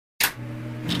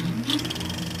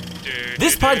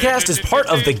This podcast is part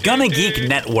of the Gonna Geek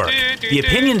Network. The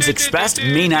opinions expressed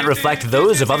may not reflect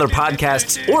those of other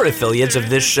podcasts or affiliates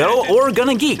of this show or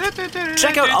Gonna Geek.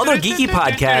 Check out other geeky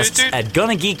podcasts at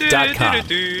GonnaGeek.com.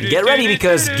 Get ready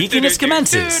because geekiness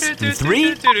commences in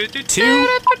 3, 2,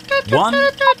 1.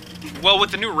 Well, with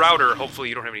the new router, hopefully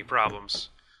you don't have any problems.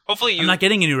 Hopefully you... I'm not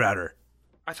getting a new router.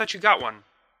 I thought you got one.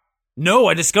 No,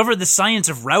 I discovered the science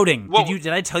of routing. Well, did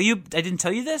I tell you? I didn't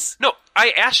tell you this? No,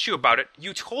 I asked you about it.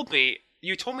 You told me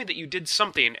that you did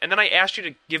something, and then I asked you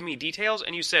to give me details,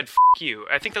 and you said, F*** you.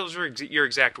 I think those were your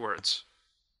exact words.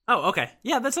 Oh, okay.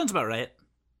 Yeah, that sounds about right.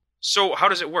 So, how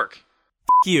does it work?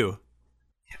 F*** you.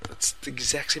 Yeah, that's the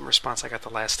exact same response I got the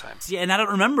last time. Yeah, and I don't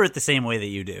remember it the same way that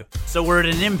you do. So we're at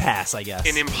an impasse, I guess.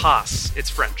 An impasse. It's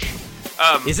French.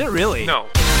 Is it really? No.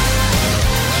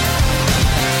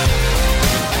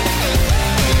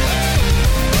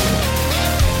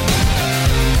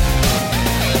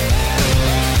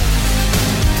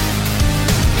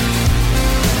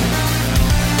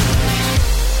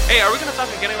 Hey, are we going to talk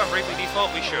again about Bravely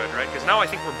Default? We should, right? Because now I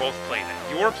think we're both playing it.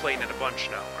 You're playing it a bunch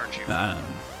now, aren't you?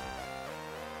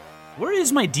 Where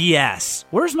is my DS?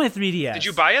 Where's my 3DS? Did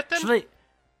you buy it then?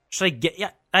 Should I get?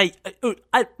 Yeah,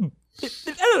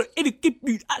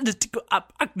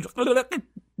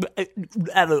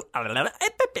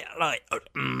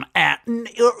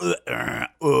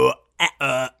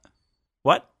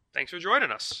 What? Thanks for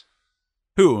joining us.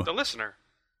 Who? The listener.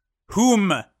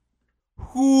 Whom?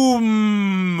 For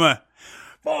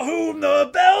whom the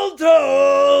bell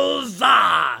tolls,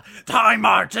 time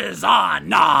marches on,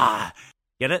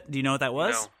 Get it? Do you know what that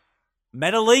was? No.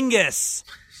 Metalingus.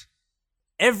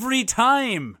 Every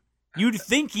time. You'd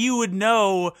think you would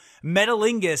know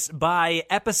Metalingus by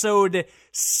episode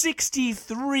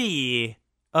 63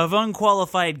 of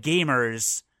Unqualified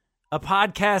Gamers, a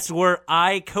podcast where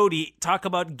I, Cody, talk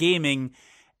about gaming,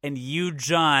 and you,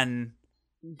 John...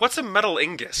 What's a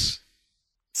Metalingus?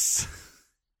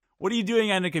 What are you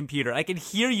doing on your computer? I can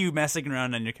hear you messing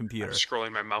around on your computer. I'm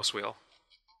scrolling my mouse wheel.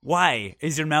 Why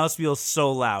is your mouse wheel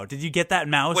so loud? Did you get that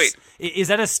mouse? Wait. Is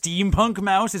that a steampunk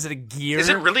mouse? Is it a gear? Is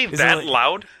it really that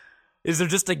loud? Is there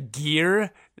just a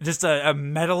gear? Just a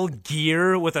metal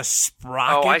gear with a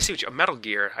sprocket? Oh, I see a Metal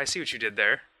Gear. I see what you did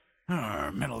there.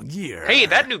 Metal Gear. Hey,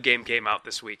 that new game came out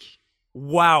this week.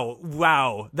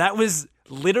 Wow. That was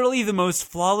literally the most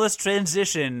flawless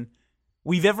transition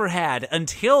we've ever had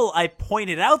until I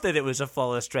pointed out that it was a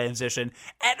flawless transition,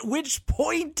 at which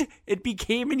point it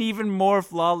became an even more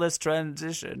flawless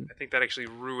transition. I think that actually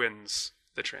ruins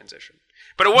the transition.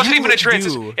 But it wasn't even a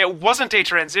transition. It wasn't a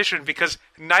transition because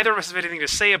neither of us have anything to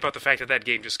say about the fact that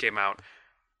game just came out.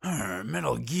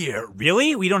 Metal Gear.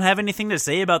 Really? We don't have anything to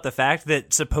say about the fact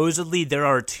that supposedly there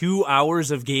are 2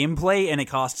 hours of gameplay and it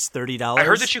costs $30? I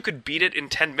heard that you could beat it in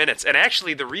 10 minutes, and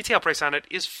actually the retail price on it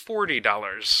is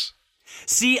 $40.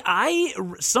 See,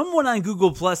 someone on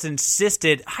Google Plus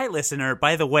insisted, hi listener,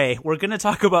 by the way, we're going to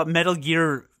talk about Metal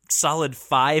Gear Solid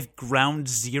 5 Ground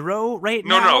Zero right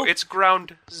now? No, it's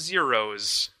Ground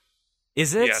Zeroes.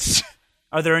 Is it? Yes.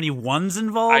 Are there any ones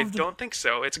involved? I don't think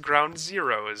so. It's Ground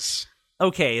Zeroes.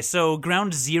 Okay, so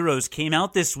Ground Zeroes came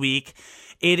out this week.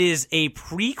 It is a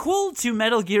prequel to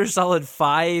Metal Gear Solid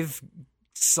 5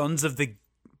 Sons of the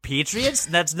Patriots?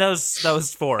 That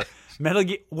was 4. Metal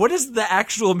Gear. What is the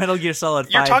actual Metal Gear Solid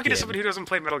 5 You're talking game? to somebody who doesn't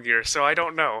play Metal Gear, so I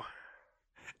don't know.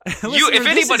 Listener, if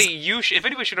anybody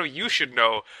should know, you should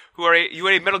know. You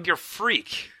are a Metal Gear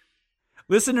freak.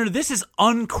 Listener, this is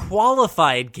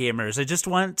unqualified gamers. I just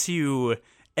want to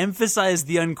emphasize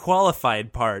the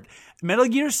unqualified part. Metal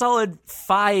Gear Solid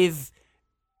 5,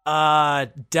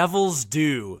 Devil's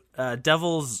Due. Metal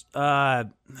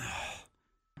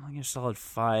Gear Solid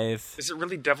 5. Is it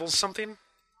really Devil's something?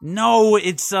 No,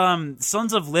 it's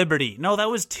Sons of Liberty. No, that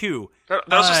was 2. That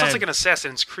also sounds like an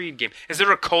Assassin's Creed game. Is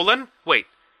there a colon? Wait,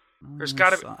 there's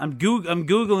gotta be. I'm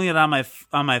googling it on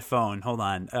my phone. Hold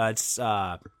on. It's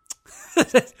the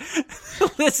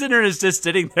listener is just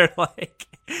sitting there like,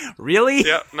 really?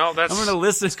 Yeah, no, I'm gonna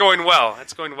listen. It's going well.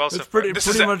 It's going well. It's pretty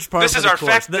much part of the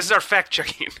course. This is our fact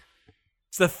checking.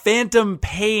 It's the Phantom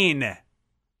Pain.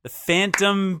 The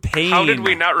Phantom Pain. How did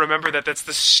we not remember that? That's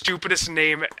the stupidest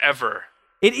name ever.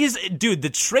 It is, dude. The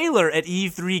trailer at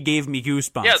E3 gave me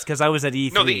goosebumps because I was at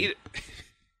E3. No, did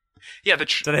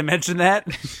I mention that?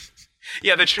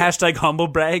 Yeah, hashtag humble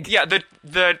brag. Yeah,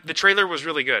 the trailer was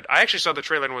really good. I actually saw the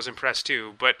trailer and was impressed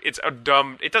too. But it's a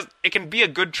dumb. It can be a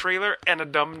good trailer and a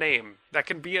dumb name. That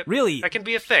can be really. That can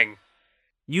be a thing.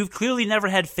 You've clearly never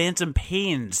had Phantom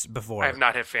Pains before. I have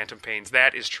not had Phantom Pains.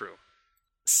 That is true.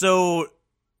 So,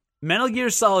 Metal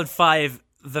Gear Solid 5,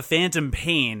 The Phantom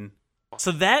Pain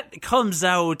So that comes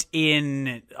out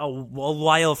in a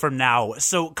while from now.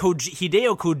 So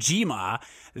Hideo Kojima,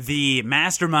 the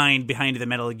mastermind behind the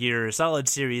Metal Gear Solid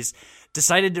series,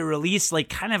 decided to release like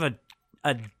kind of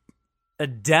a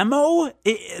demo,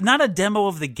 not a demo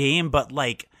of the game, but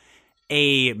like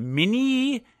a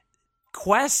mini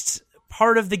quest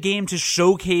part of the game to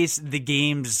showcase the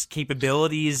game's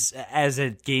capabilities as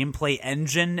a gameplay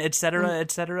engine, etc.,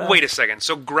 etc. Wait a second.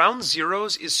 So Ground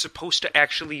Zeroes is supposed to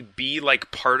actually be like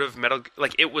part of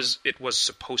it was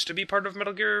supposed to be part of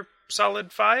Metal Gear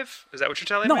Solid 5? Is that what you're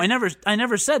telling me? No, I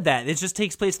never said that. It just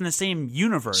takes place in the same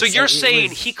universe. So you're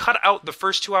saying he cut out the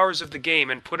first 2 hours of the game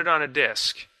and put it on a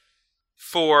disc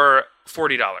for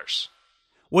 $40.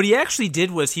 What he actually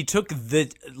did was he took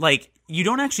you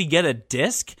don't actually get a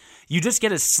disc. You just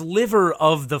get a sliver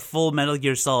of the full Metal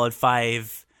Gear Solid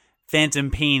 5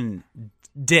 Phantom Pain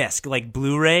disc, like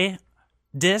Blu-ray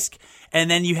disc,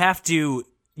 and then you have to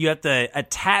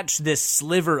attach this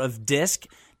sliver of disc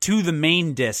to the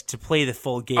main disc to play the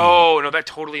full game. Oh, no, that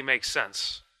totally makes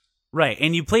sense. Right,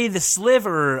 and you play the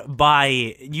sliver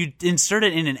you insert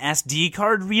it in an SD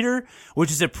card reader,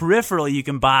 which is a peripheral you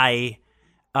can buy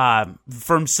from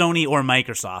Sony or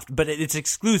Microsoft, but it's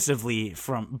exclusively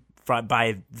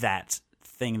by that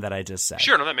thing that I just said.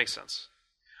 Sure, no, that makes sense.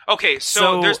 Okay,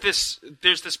 so there's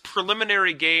this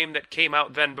preliminary game that came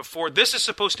out then before. This is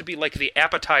supposed to be like the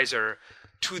appetizer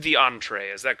to the entree.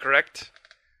 Is that correct?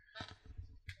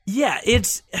 Yeah,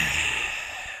 it's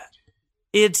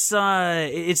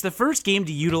the first game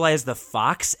to utilize the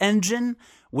Fox engine,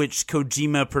 which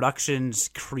Kojima Productions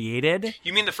created.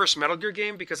 You mean the first Metal Gear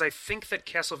game? Because I think that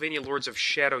Castlevania Lords of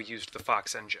Shadow used the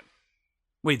Fox engine.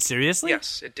 Wait, seriously?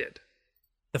 Yes, it did.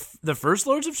 The first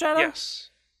Lords of Shadow? Yes.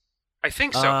 I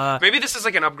think so. Maybe this is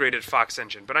like an upgraded Fox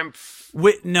engine, but I'm...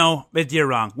 No, you're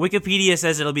wrong. Wikipedia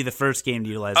says it'll be the first game to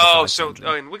utilize the Fox engine.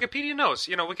 And Wikipedia knows.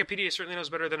 Wikipedia certainly knows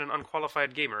better than an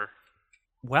unqualified gamer.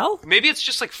 Well? Maybe it's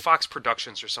just like Fox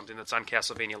Productions or something that's on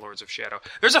Castlevania Lords of Shadow.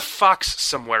 There's a Fox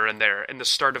somewhere in there in the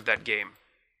start of that game.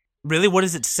 Really? What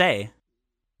does it say?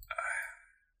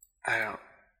 I don't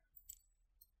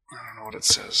know what it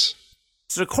says.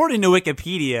 So according to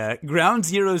Wikipedia, Ground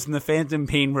Zeroes and the Phantom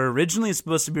Pain were originally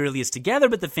supposed to be released together,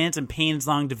 but the Phantom Pain's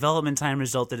long development time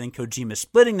resulted in Kojima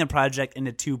splitting the project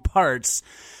into two parts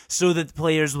so that the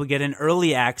players will get an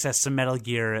early access to Metal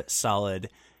Gear Solid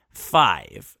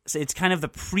 5. So it's kind of the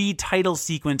pre-title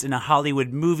sequence in a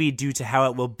Hollywood movie due to how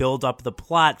it will build up the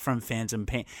plot from Phantom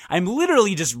Pain. I'm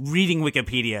literally just reading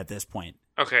Wikipedia at this point.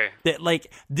 Okay.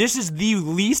 This is the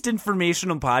least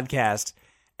informational podcast.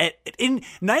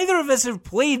 Neither of us have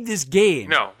played this game.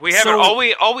 No, we haven't.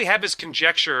 All we have is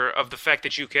conjecture of the fact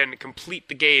that you can complete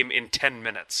the game in 10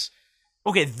 minutes.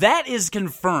 Okay, that is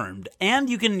confirmed.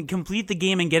 And you can complete the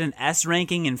game and get an S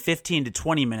ranking in 15 to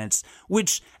 20 minutes,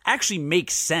 which actually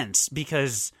makes sense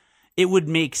because it would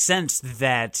make sense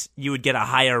that you would get a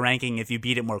higher ranking if you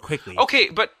beat it more quickly. Okay,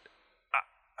 but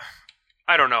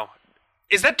I don't know.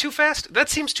 Is that too fast? That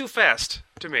seems too fast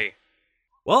to me.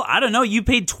 Well, I don't know. You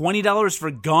paid $20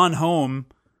 for Gone Home.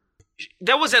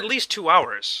 That was at least 2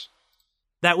 hours.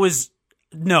 That was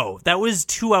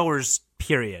 2 hours,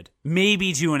 period.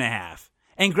 Maybe 2.5.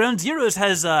 And Ground Zeroes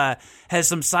has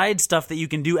some side stuff that you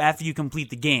can do after you complete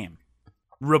the game,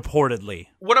 reportedly.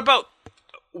 What about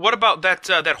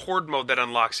that horde mode that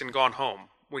unlocks in Gone Home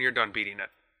when you're done beating it?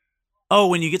 Oh,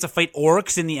 when you get to fight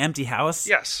orcs in the empty house?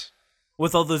 Yes.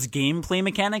 With all those gameplay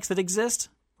mechanics that exist?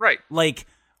 Right. Like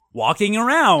walking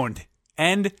around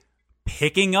and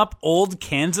picking up old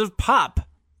cans of pop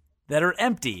that are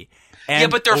empty. And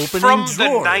but they're from the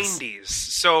 90s,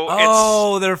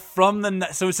 so they're from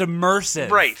so it's immersive,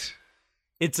 right?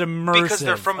 It's immersive because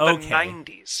they're from the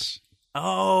 90s.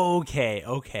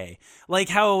 Okay. Like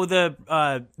how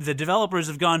the developers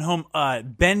have Gone Home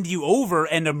bend you over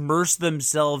and immerse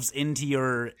themselves into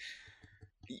your.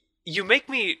 You're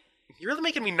really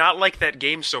making me not like that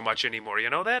game so much anymore.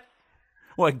 You know that?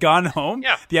 What, Gone Home?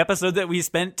 Yeah. The episode that we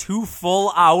spent 2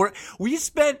 full hours.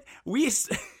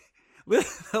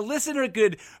 The listener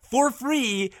could, for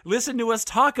free, listen to us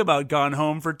talk about Gone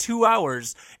Home for 2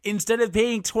 hours instead of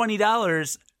paying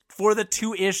 $20 for the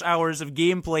 2-ish hours of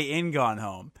gameplay in Gone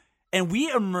Home. And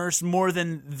we immerse more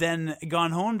than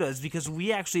Gone Home does because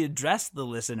we actually address the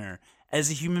listener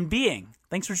as a human being.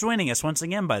 Thanks for joining us once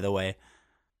again, by the way,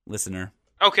 listener.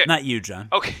 Okay. Not you, John.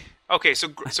 Okay. So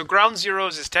Ground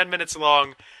Zeroes is 10 minutes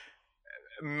long.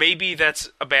 Maybe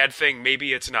that's a bad thing.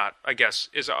 Maybe it's not. I guess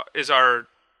is our.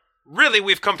 Really,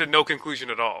 we've come to no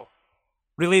conclusion at all.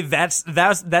 Really, that's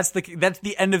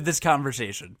the end of this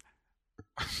conversation.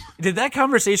 Did that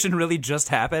conversation really just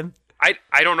happen? I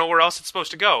don't know where else it's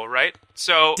supposed to go, right?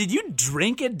 So Did you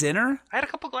drink at dinner? I had a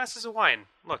couple glasses of wine.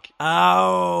 Look,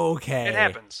 Okay. it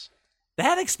happens.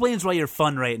 That explains why you're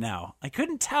fun right now. I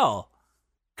couldn't tell.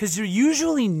 Because you're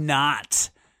usually not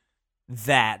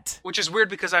that. Which is weird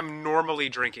because I'm normally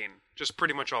drinking, just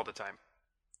pretty much all the time.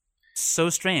 So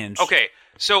strange. Okay,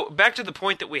 so back to the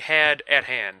point that we had at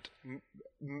hand.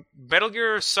 Metal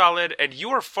Gear Solid, and you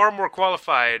are far more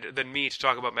qualified than me to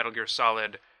talk about Metal Gear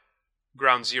Solid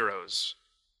Ground Zeroes.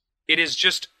 It is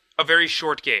just a very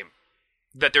short game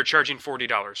that they're charging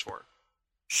 $40 for.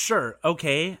 Sure,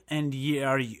 okay. And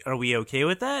are we okay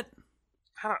with that?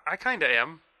 I kind of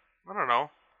am. I don't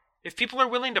know. If people are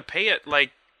willing to pay it,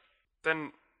 like,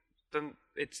 then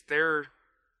it's their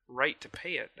right to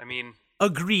pay it. I mean...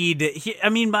 Agreed.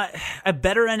 A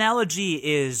better analogy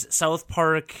is South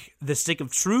Park, The Stick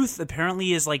of Truth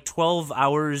apparently is like 12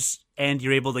 hours and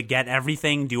you're able to get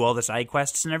everything, do all the side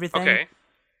quests and everything. Okay.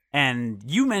 And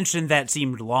you mentioned that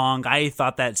seemed long. I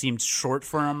thought that seemed short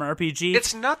for an RPG.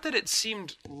 It's not that it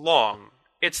seemed long.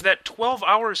 It's that 12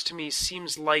 hours to me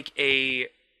seems like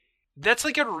that's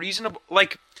like a reasonable...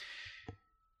 Like,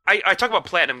 I talk about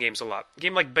Platinum games a lot. A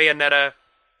game like Bayonetta,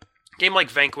 game like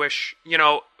Vanquish, you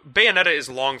know... Bayonetta is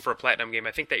long for a Platinum game.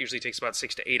 I think that usually takes about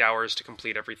 6 to 8 hours to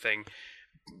complete everything.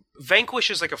 Vanquish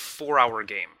is like a 4-hour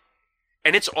game.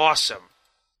 And it's awesome.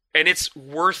 And it's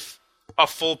worth a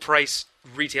full-price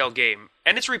retail game.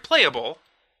 And it's replayable.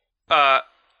 But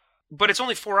it's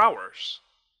only 4 hours.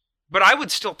 But I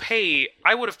would have paid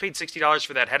 $60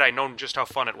 for that had I known just how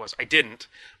fun it was. I didn't.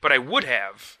 But I would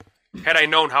have had I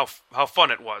known how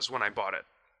fun it was when I bought it.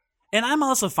 And I'm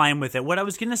also fine with it. What I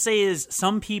was going to say is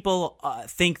some people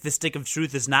think The Stick of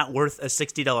Truth is not worth a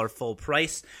 $60 full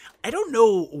price. I don't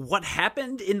know what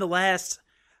happened in the last...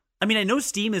 I mean, I know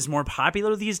Steam is more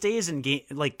popular these days and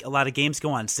like a lot of games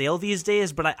go on sale these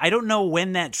days, but I don't know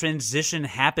when that transition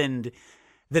happened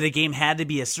that a game had to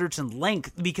be a certain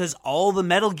length because all the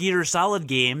Metal Gear Solid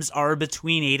games are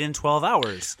between 8 and 12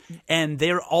 hours. And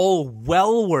they're all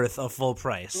well worth a full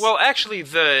price. Well, actually,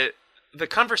 the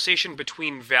conversation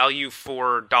between value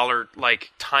for dollar,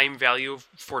 like time value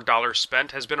for dollar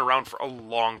spent, has been around for a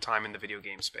long time in the video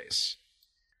game space.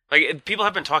 Like, people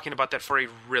have been talking about that for a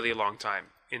really long time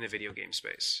in the video game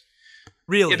space.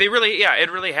 Really? It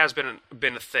really has been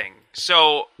a thing.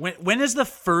 So when is the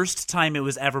first time it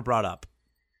was ever brought up?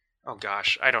 Oh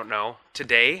gosh, I don't know.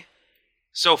 Today?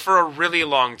 So for a really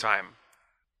long time.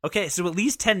 Okay, so at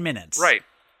least 10 minutes. Right.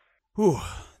 Whew,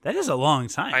 that is a long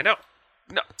time. I know.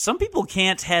 No. Some people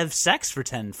can't have sex for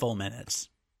 10 full minutes.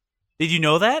 Did you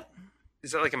know that?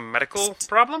 Is that like a medical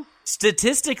problem?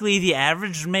 Statistically, the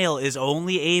average male is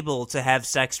only able to have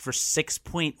sex for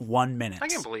 6.1 minutes. I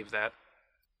can believe that.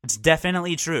 It's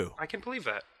definitely true. I can believe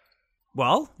that.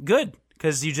 Well, good,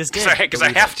 because you just did. Because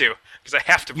I have to. Because I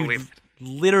have to believe it.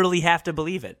 Literally have to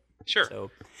believe it. Sure.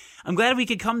 So I'm glad we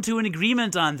could come to an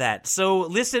agreement on that. So,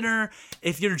 listener,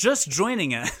 if you're just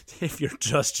joining us,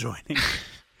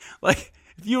 like,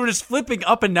 if you were just flipping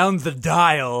up and down the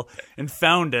dial and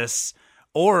found us,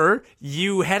 or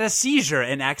you had a seizure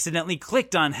and accidentally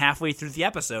clicked on halfway through the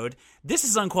episode, this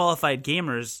is Unqualified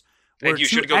Gamers. And you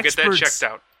should go get that checked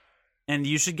out. And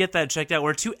you should get that checked out.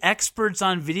 Where two experts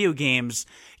on video games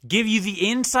give you the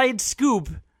inside scoop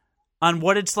on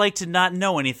what it's like to not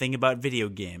know anything about video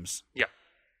games. Yeah.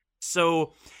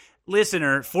 So,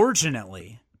 listener,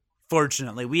 fortunately,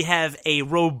 we have a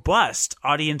robust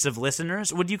audience of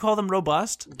listeners. Would you call them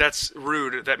robust? That's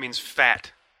rude. That means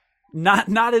fat.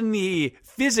 Not in the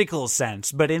physical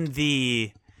sense, but in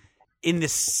the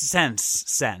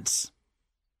sense.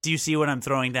 Do you see what I'm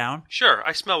throwing down? Sure.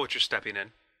 I smell what you're stepping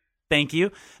in. Thank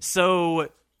you. So,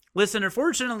 listener,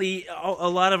 fortunately, a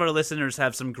lot of our listeners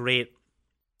have some great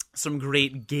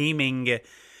gaming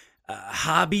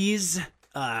hobbies,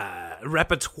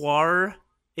 repertoire,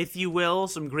 if you will,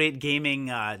 some great gaming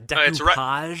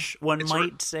decoupage, one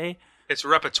might say. It's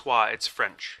repertoire. It's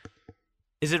French.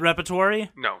 Is it repertoire?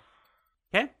 No.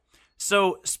 Okay.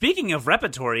 So, speaking of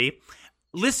repertoire,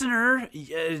 listeners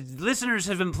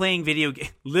have been playing video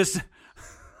games.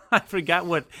 I forgot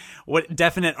what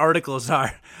definite articles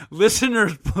are.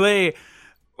 Listeners play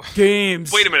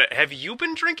games. Wait a minute. Have you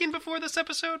been drinking before this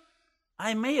episode?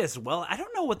 I may as well. I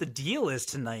don't know what the deal is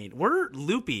tonight. We're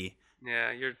loopy.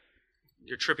 Yeah, you're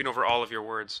tripping over all of your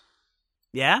words.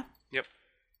 Yeah? Yep.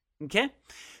 Okay.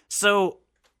 So,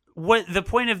 what the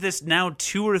point of this now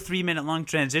 2 or 3 minute long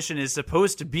transition is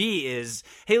supposed to be is,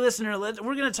 hey listener, we're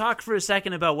going to talk for a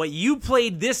second about what you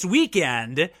played this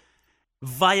weekend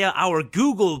via our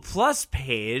Google Plus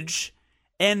page.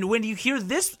 And when you hear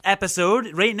this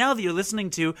episode right now that you're listening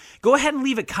to, go ahead and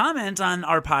leave a comment on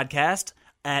our podcast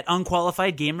at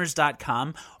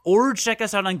unqualifiedgamers.com, or check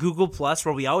us out on Google Plus,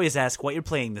 where we always ask what you're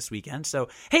playing this weekend. So,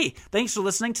 hey, thanks for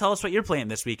listening. Tell us what you're playing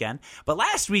this weekend. But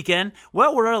last weekend,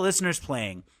 what were our listeners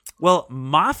playing? Well,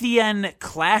 Mafia N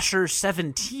Clasher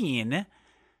 17,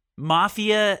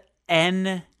 Mafia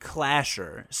N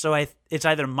Clasher. So it's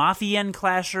either Mafia N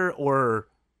Clasher or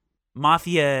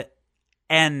Mafia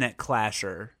N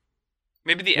Clasher.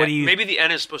 Maybe the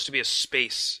N is supposed to be a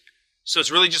space. So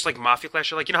it's really just like Mafia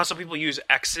Clasher. Like, you know how some people use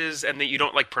X's and that you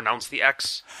don't like pronounce the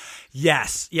X?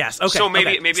 Yes. Okay. So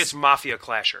maybe it's Mafia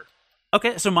Clasher.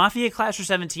 Okay, so Mafia Clasher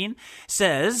 17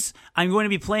 says, I'm going to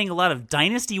be playing a lot of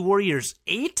Dynasty Warriors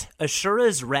 8,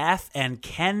 Ashura's Wrath, and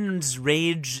Ken's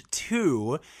Rage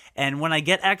 2. And when I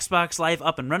get Xbox Live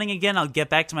up and running again, I'll get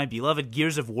back to my beloved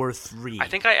Gears of War 3. I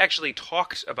think I actually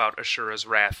talked about Ashura's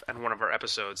Wrath in one of our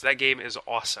episodes. That game is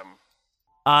awesome.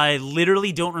 I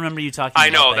literally don't remember you talking about that I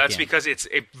know, that's game. because it's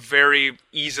a very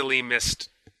easily missed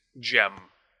gem.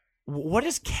 What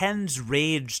is Ken's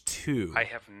Rage 2? I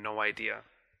have no idea.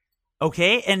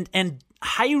 Okay, and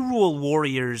Hyrule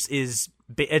Warriors is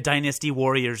a Dynasty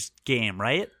Warriors game,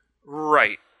 right?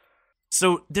 Right.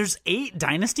 So there's 8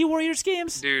 Dynasty Warriors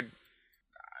games? Dude,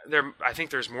 I think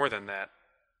there's more than that.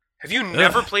 Have you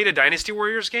never played a Dynasty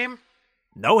Warriors game?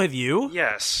 No, have you?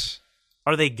 Yes.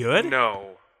 Are they good?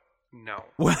 No.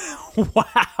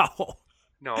 Wow.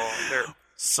 No, they're...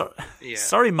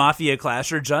 Sorry, Mafia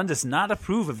Clasher. John does not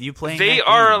approve of you playing They that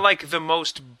are game. like the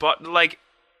most...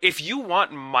 if you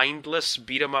want mindless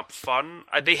beat-em-up fun,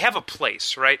 they have a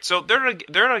place, right? So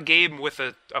they're a game with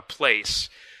a place,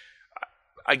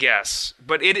 I guess.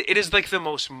 But it is like the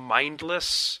most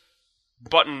mindless,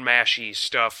 button-mashy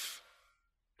stuff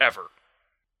ever.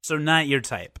 So not your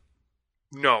type.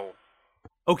 No.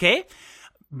 Okay.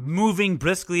 Moving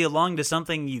briskly along to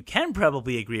something you can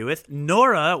probably agree with,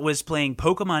 Nora was playing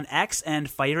Pokemon X and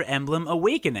Fire Emblem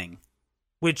Awakening.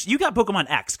 Which, you got Pokemon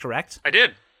X, correct? I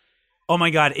did. Oh my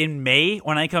god, in May,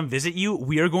 when I come visit you,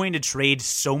 we are going to trade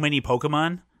so many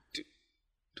Pokemon.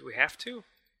 Do we have to?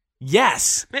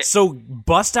 Yes! So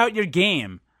bust out your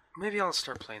game. Maybe I'll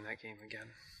start playing that game again.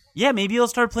 Yeah, maybe you'll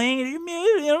start playing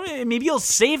it. Maybe you'll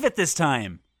save it this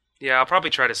time. Yeah, I'll probably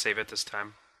try to save it this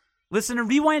time. Listen,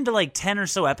 rewind to like 10 or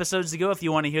so episodes ago if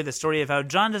you want to hear the story of how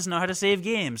John doesn't know how to save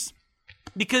games.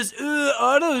 Because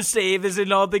autosave is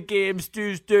in all the games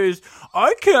these days.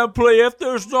 I can't play if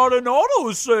there's not an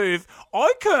autosave.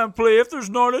 I can't play if there's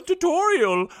not a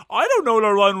tutorial. I don't know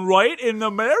to run right in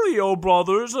the Mario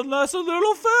Brothers unless a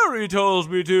little fairy tells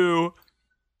me to.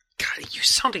 God, you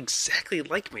sound exactly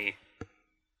like me.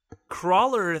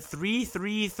 Crawler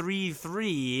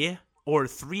 3333 or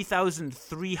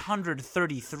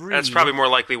 3333. That's probably more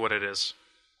likely what it is.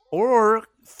 Or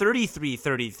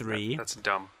 3333. That's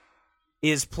dumb.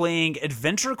 Is playing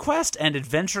Adventure Quest and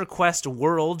Adventure Quest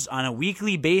Worlds on a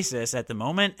weekly basis at the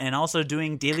moment, and also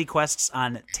doing daily quests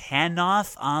on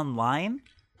Tanoth Online.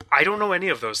 I don't know any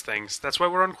of those things. That's why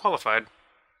we're unqualified.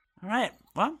 All right.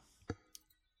 Well,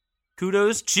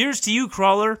 kudos. Cheers to you,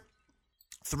 Crawler.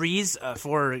 3s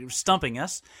for stumping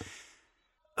us.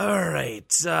 All right.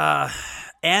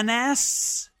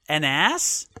 Anas?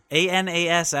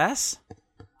 A-N-A-S-S?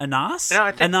 Anas? No,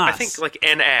 I think like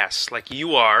N-ass, like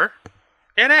you are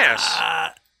an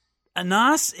ass.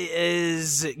 Anas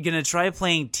is going to try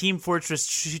playing Team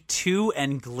Fortress 2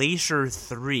 and Glacier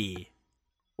 3.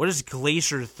 What is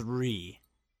Glacier 3?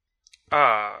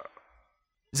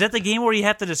 Is that the game where you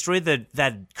have to destroy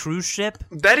that cruise ship?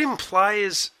 That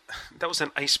implies... That was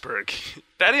an iceberg.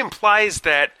 That implies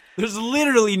that... There's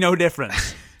literally no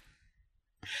difference.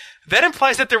 That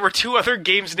implies that there were 2 other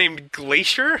games named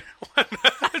Glacier?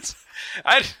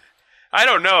 I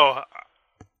don't know.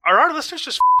 Are our listeners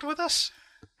just f***ing with us?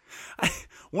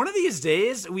 One of these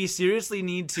days, we seriously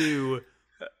need to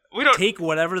take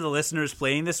whatever the listener's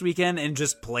playing this weekend and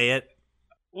just play it.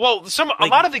 Well, a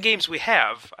lot of the games we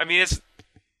have, I mean,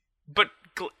 but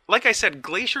like I said,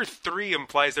 Glacier 3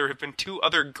 implies there have been 2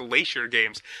 other Glacier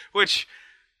games, which...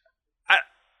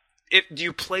 do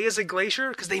you play as a glacier?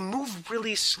 Because they move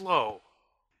really slow.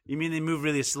 You mean they move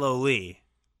really slowly?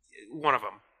 One of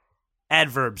them.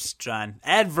 Adverbs, John.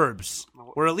 Adverbs.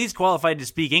 We're at least qualified to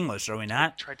speak English, are we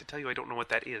not? I tried to tell you I don't know what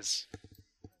that is.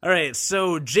 All right,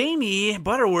 so Jamie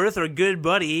Butterworth, our good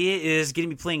buddy, is going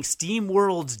to be playing Steam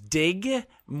World's Dig,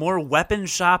 more Weapon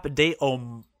Shop de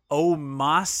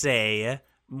Omase,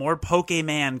 more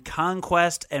Pokemon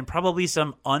Conquest, and probably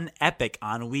some Unepic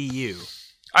on Wii U.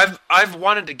 I've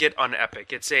wanted to get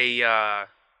Unepic. It's a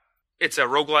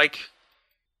roguelike,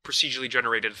 procedurally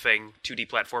generated thing, 2D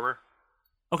platformer.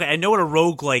 Okay, I know what a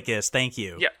roguelike is. Thank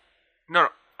you. Yeah, no,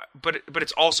 but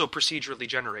it's also procedurally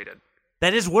generated.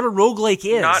 That is what a roguelike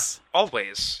is. Not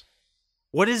always.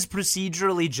 What is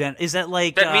procedurally Is that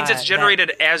like... That means it's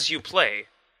generated as you play.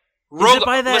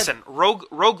 Listen,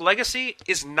 Rogue Legacy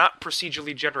is not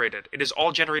procedurally generated. It is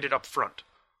all generated up front.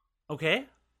 Okay.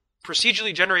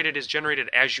 Procedurally generated is generated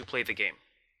as you play the game.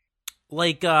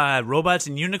 Like Robots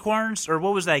and Unicorns? Or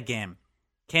what was that game?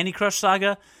 Candy Crush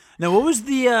Saga? No, what was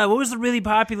the really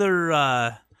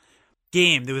popular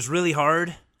game that was really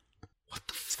hard?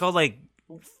 It's called like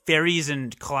Fairies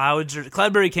and Clouds or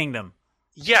Cloudberry Kingdom.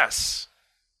 Yes.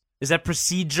 Is that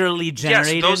procedurally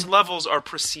generated? Yes, those levels are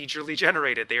procedurally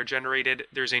generated. They are generated.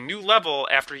 There's a new level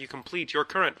after you complete your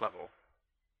current level.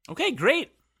 Okay,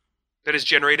 great. That is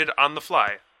generated on the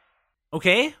fly.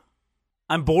 Okay.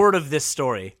 I'm bored of this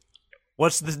story.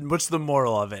 What's the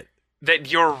moral of it?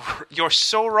 That you're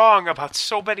so wrong about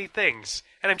so many things,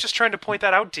 and I'm just trying to point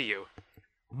that out to you.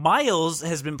 Miles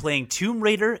has been playing Tomb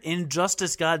Raider,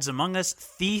 Injustice: Gods Among Us,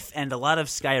 Thief, and a lot of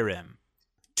Skyrim.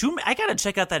 I gotta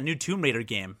check out that new Tomb Raider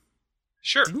game.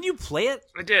 Sure. Didn't you play it?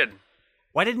 I did.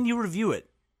 Why didn't you review it?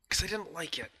 Because I didn't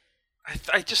like it.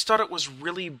 I just thought it was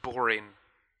really boring.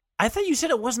 I thought you said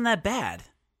it wasn't that bad.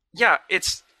 Yeah, I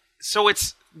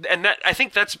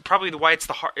think that's probably why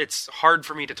it's hard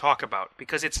for me to talk about,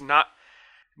 because it's not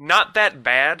that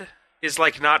bad is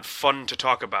like not fun to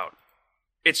talk about.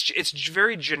 It's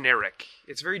very generic.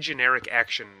 It's a very generic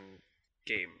action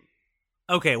game.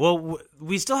 Okay, well,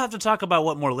 we still have to talk about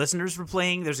what more listeners were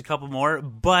playing. There's a couple more,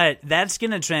 but that's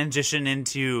going to transition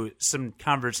into some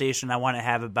conversation I want to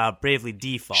have about Bravely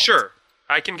Default. Sure,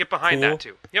 I can get behind that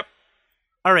too. Yep.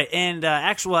 All right, and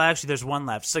actually, there's one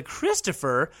left. So,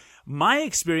 Christopher, my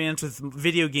experience with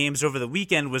video games over the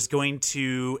weekend was going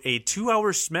to a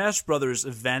 2-hour Smash Brothers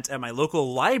event at my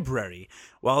local library.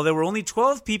 While there were only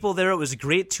 12 people there, it was a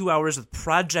great 2 hours with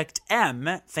Project M.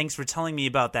 Thanks for telling me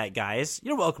about that, guys.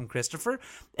 You're welcome, Christopher.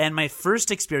 And my first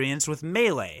experience with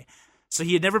Melee. So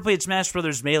he had never played Smash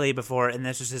Brothers Melee before, and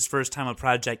this was his first time with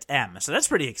Project M. So that's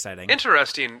pretty exciting.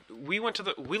 Interesting. We lived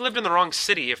in the wrong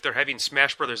city if they're having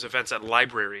Smash Brothers events at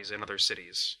libraries in other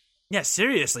cities. Yeah,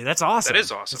 seriously, that's awesome. That is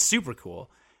awesome. It's super cool.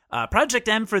 Project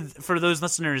M, for those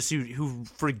listeners who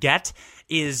forget,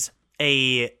 is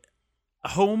a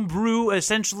homebrew,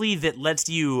 essentially, that lets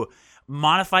you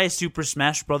modify Super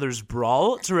Smash Bros.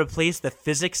 Brawl to replace the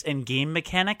physics and game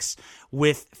mechanics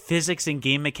with physics and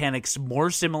game mechanics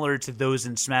more similar to those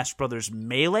in Smash Bros.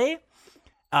 Melee.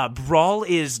 Brawl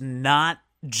is not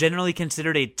generally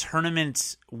considered a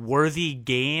tournament-worthy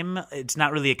game. It's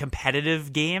not really a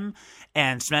competitive game.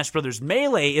 And Smash Bros.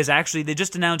 Melee is actually, they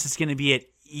just announced it's going to be at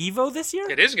EVO this year?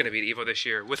 It is going to be at EVO this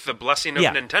year, with the blessing of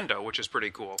Nintendo, which is pretty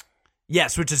cool.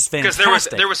 Yes, which is fantastic. Because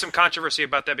there was some controversy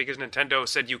about that, because Nintendo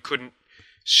said you couldn't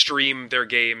stream their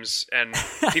games, and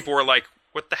people were like,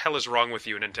 what the hell is wrong with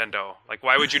you, Nintendo? Like,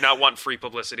 why would you not want free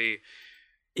publicity?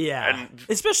 Yeah, and,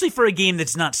 especially for a game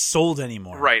that's not sold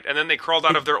anymore. Right, and then they crawled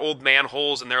out of their old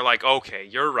manholes, and they're like, okay,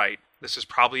 you're right. This is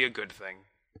probably a good thing.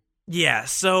 Yeah,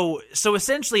 so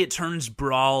essentially it turns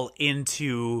Brawl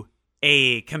into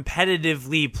a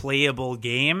competitively playable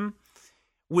game,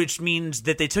 which means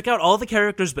that they took out all the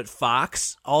characters but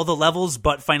Fox, all the levels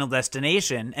but Final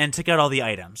Destination, and took out all the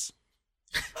items.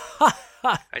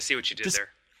 I see what you did there.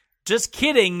 Just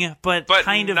kidding, but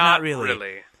kind of not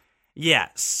really. Yeah,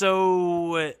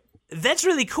 so that's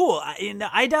really cool.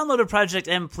 I downloaded Project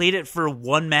M, played it for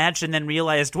one match, and then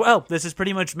realized, well, this is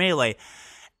pretty much Melee.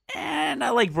 And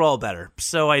I like Brawl better,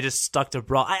 so I just stuck to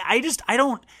Brawl.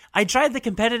 I tried the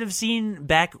competitive scene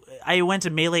back. I went to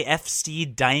Melee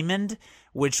FC Diamond,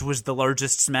 which was the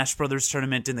largest Smash Brothers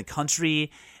tournament in the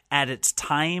country at its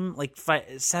time. Like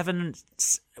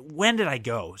when did I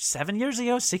go? 7 years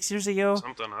ago? 6 years ago?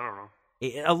 Something, I don't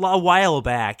know. A while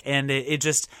back, and it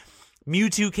just...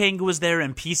 Mewtwo King was there,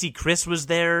 and PC Chris was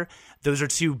there. Those are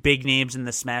two big names in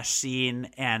the Smash scene,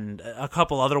 and a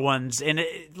couple other ones. And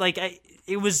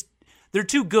they're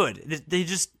too good. They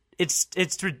just,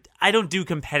 I don't do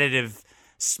competitive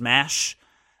Smash.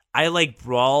 I like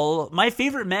Brawl. My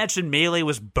favorite match in Melee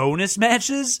was bonus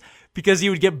matches, because you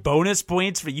would get bonus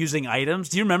points for using items.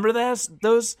 Do you remember those?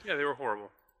 Yeah, they were horrible.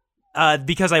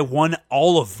 Because I won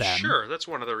all of them. Sure, that's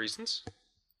one of the reasons.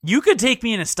 You could take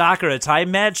me in a stock or a time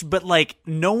match, but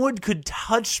no one could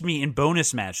touch me in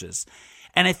bonus matches.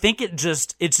 And I think it's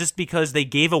just because they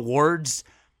gave awards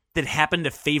that happened to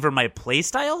favor my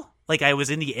playstyle. Like, I was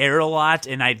in the air a lot,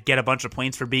 and I'd get a bunch of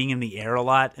points for being in the air a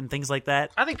lot, and things like that.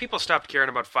 I think people stopped caring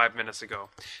about 5 minutes ago.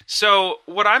 So,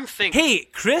 what I'm thinking... Hey,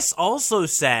 Chris also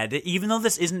said, even though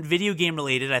this isn't video game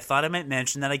related, I thought I might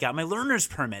mention that I got my learner's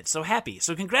permit. So happy.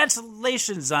 So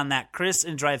congratulations on that, Chris,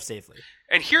 and drive safely.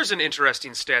 And here's an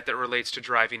interesting stat that relates to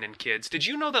driving and kids. Did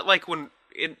you know that like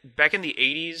back in the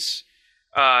 80s,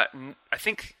 I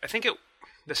think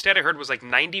the stat I heard was like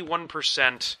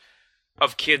 91%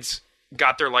 of kids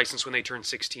got their license when they turned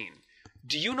 16.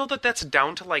 Do you know that that's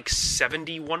down to like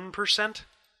 71%?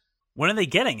 When are they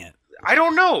getting it? I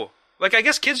don't know. Like, I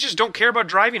guess kids just don't care about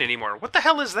driving anymore. What the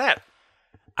hell is that?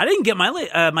 I didn't get my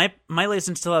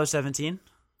license till I was 17. What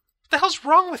the hell's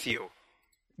wrong with you?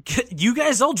 You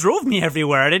guys all drove me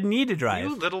everywhere. I didn't need to drive.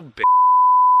 You little bitch.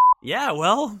 Yeah,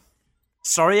 well,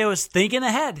 sorry I was thinking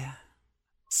ahead.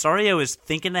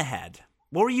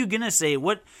 What were you gonna say?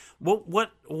 What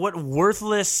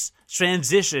worthless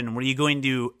transition were you going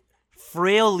to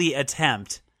frailly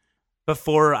attempt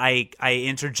before I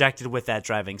interjected with that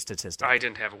driving statistic? I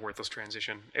didn't have a worthless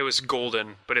transition. It was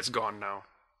golden, but it's gone now.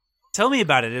 Tell me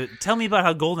about it. Tell me about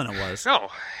how golden it was. No,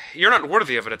 you're not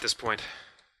worthy of it at this point.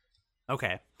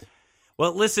 Okay.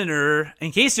 Well, listener,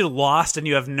 in case you're lost and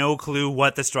you have no clue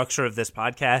what the structure of this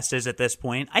podcast is at this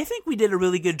point, I think we did a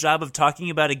really good job of talking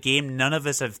about a game none of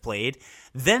us have played,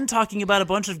 then talking about a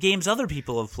bunch of games other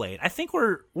people have played. I think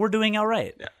we're doing all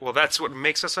right. Yeah, well, that's what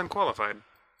makes us unqualified.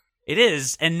 It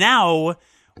is. And now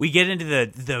we get into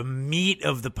the meat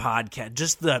of the podcast.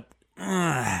 Just the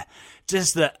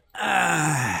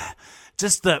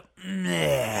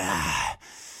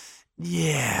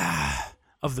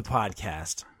of the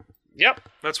podcast. Yep,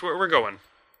 that's where we're going.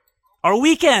 Our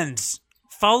weekends,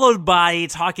 followed by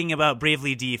talking about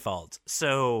Bravely Default.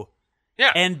 So,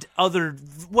 yeah, and other,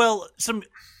 well, some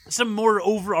more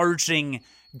overarching,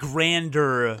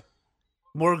 grander,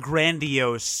 more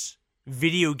grandiose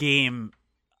video game.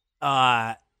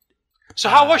 So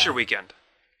how was your weekend?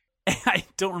 I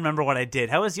don't remember what I did.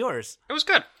 How was yours? It was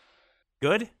good.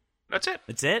 Good? That's it.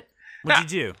 That's it?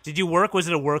 What'd you do? Did you work? Was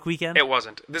it a work weekend? It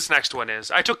wasn't. This next one is.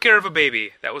 I took care of a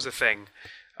baby. That was a thing.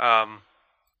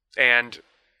 And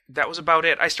that was about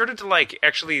it. I started to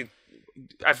actually,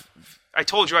 I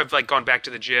told you I've gone back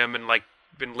to the gym and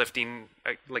been lifting,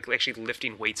 actually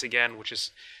lifting weights again, which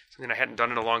is something I hadn't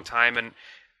done in a long time. And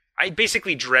I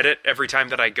basically dread it every time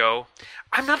that I go.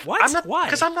 What? Why?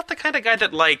 Because I'm not the kind of guy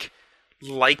that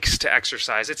likes to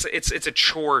exercise. It's a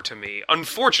chore to me.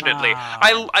 Unfortunately,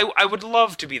 I would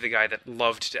love to be the guy that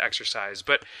loved to exercise,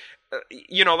 but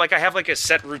I have a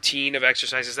set routine of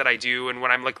exercises that I do, and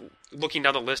when I'm looking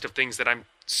down the list of things that I'm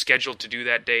scheduled to do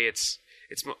that day, it's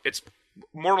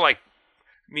more like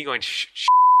me going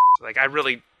I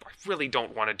really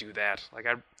don't want to do that.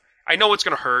 I know it's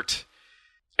going to hurt,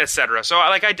 etc. So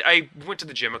I went to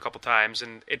the gym a couple times,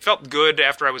 and it felt good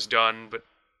after I was done, but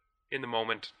in the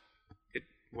moment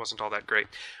wasn't all that great.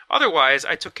 Otherwise,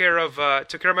 I took care of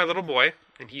my little boy,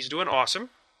 and he's doing awesome.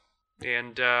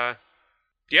 And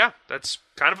yeah, that's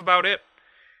kind of about it.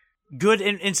 Good.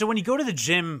 And so when you go to the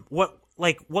gym, what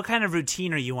kind of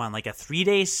routine are you on? Like a 3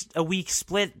 days a week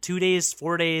split, 2 days,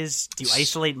 4 days? Do you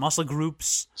isolate muscle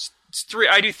groups? It's three.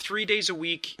 I do 3 days a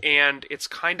week, and it's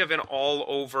kind of an all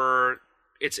over.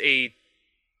 It's a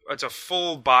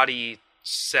full body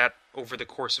set over the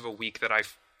course of a week that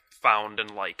I've found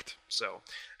and liked. So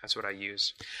that's what I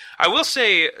use. I will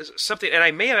say something, and I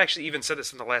may have actually even said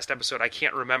this in the last episode. I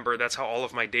can't remember. That's how all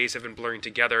of my days have been blurring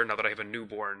together now that I have a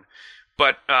newborn.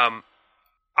 But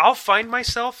I'll find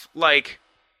myself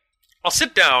I'll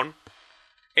sit down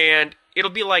and it'll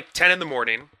be 10 in the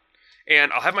morning,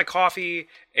 and I'll have my coffee,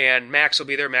 and Max will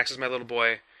be there. Max is my little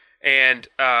boy, and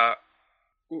my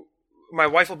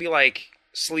wife will be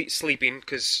sleeping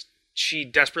because she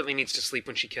desperately needs to sleep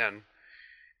when she can.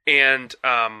 And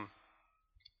I'll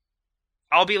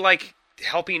be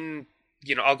helping,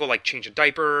 I'll go change a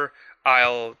diaper,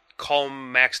 I'll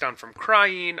calm Max down from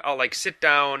crying, I'll sit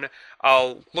down,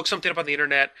 I'll look something up on the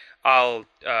internet, I'll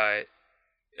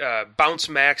bounce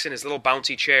Max in his little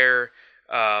bouncy chair,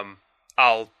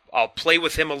 I'll play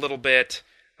with him a little bit,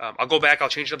 I'll go back, I'll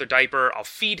change another diaper, I'll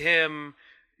feed him,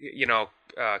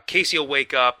 Casey will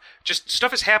wake up, just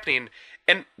stuff is happening,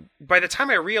 and by the time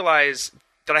I realize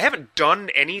that I haven't done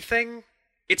anything,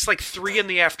 it's 3 in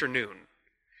the afternoon.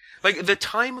 The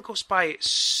time goes by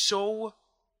so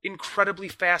incredibly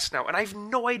fast now, and I have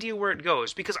no idea where it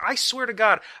goes, because I swear to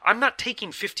God, I'm not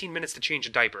taking 15 minutes to change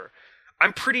a diaper.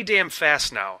 I'm pretty damn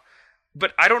fast now,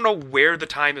 but I don't know where the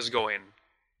time is going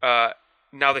now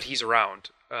that he's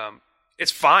around.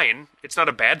 It's fine. It's not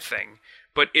a bad thing,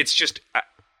 but it's just,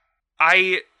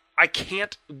 I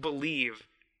can't believe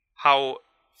how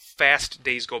fast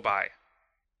days go by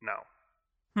now.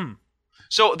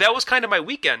 So that was kind of my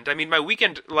weekend. I mean, my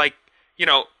weekend,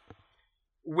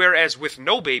 Whereas with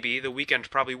no baby, the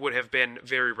weekend probably would have been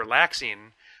very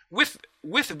relaxing.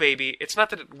 With baby, it's not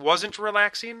that it wasn't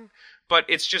relaxing, but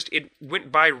it's just it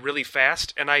went by really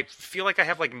fast, and I feel like I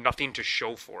have like nothing to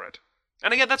show for it.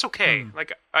 And again, that's okay.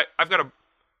 Like I've got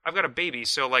a baby,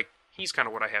 so like he's kind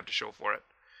of what I have to show for it.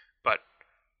 But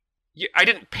I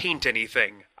didn't paint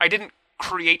anything. I didn't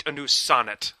create a new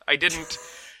sonnet. I didn't,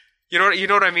 you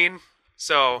know what I mean?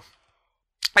 So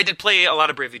I did play a lot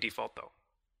of Bravely Default though.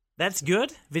 That's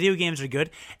good. Video games are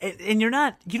good. And you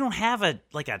don't have a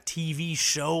TV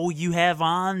show you have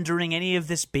on during any of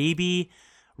this baby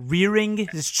rearing,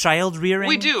 this child rearing?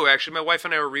 We do, actually. My wife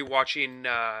and I were rewatching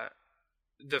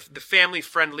the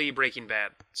family-friendly Breaking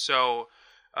Bad. So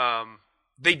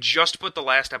they just put the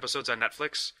last episodes on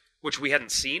Netflix, which we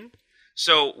hadn't seen.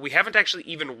 So we haven't actually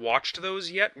even watched those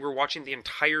yet. We're watching the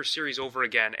entire series over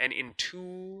again. And in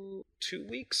two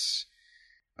weeks...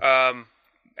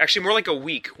 Actually, more like a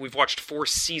week. We've watched 4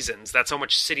 seasons. That's how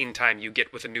much sitting time you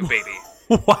get with a new baby.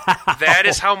 Wow. That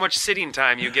is how much sitting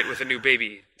time you get with a new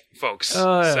baby, folks.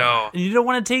 So you don't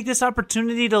want to take this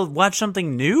opportunity to watch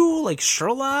something new, like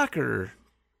Sherlock or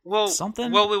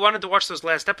something? Well, we wanted to watch those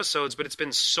last episodes, but it's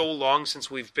been so long since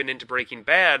we've been into Breaking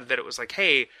Bad that it was like,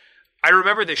 hey, I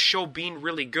remember this show being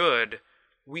really good.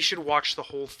 We should watch the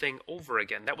whole thing over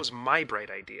again. That was my bright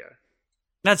idea.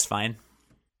 That's fine.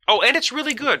 Oh, and it's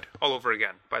really good all over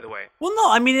again, by the way. Well,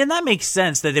 no, I mean, and that makes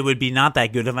sense that it would be not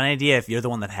that good of an idea if you're the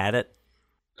one that had it.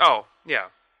 Oh, yeah.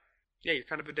 Yeah, you're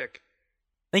kind of a dick.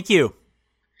 Thank you.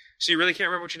 So you really can't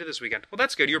remember what you did this weekend. Well,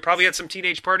 that's good. You were probably at some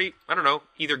teenage party. I don't know,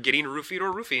 either getting roofied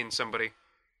or roofing somebody.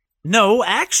 No,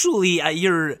 actually,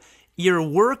 your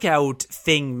workout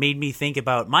thing made me think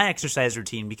about my exercise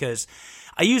routine because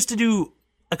I used to do,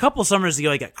 a couple summers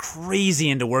ago, I got crazy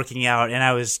into working out, and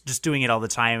I was just doing it all the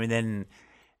time, and then...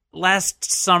 last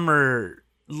summer,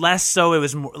 less so. It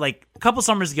was more like a couple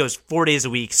summers ago, it was 4 days a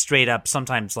week straight up,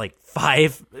 sometimes like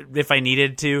 5 if I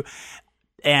needed to,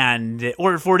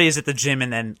 or 4 days at the gym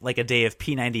and then like a day of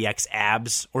P90X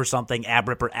abs or something, Ab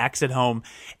Ripper X at home.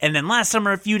 And then last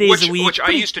summer, a few days a week. Which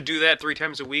I used to do that 3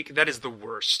 times a week. That is the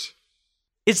worst.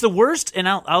 It's the worst, and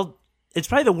it's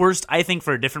probably the worst, I think,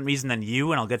 for a different reason than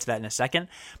you, and I'll get to that in a second.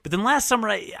 But then last summer,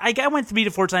 I went 3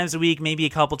 to 4 times a week, maybe a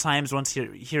couple times, once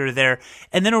here or there.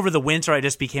 And then over the winter, I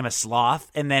just became a sloth.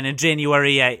 And then in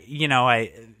January,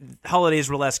 holidays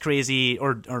were less crazy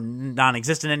or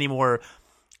non-existent anymore.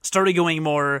 Started going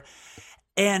more,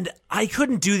 and I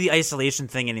couldn't do the isolation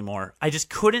thing anymore. I just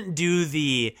couldn't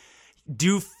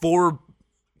do 4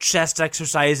 chest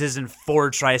exercises and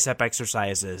 4 tricep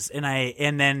exercises,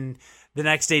 and then the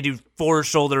next day do 4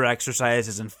 shoulder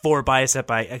exercises and 4 bicep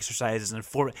exercises and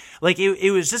 4, like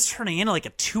it was just turning into like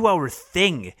a 2-hour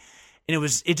thing, and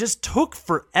it just took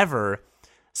forever.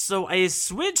 So I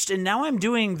switched, and now I'm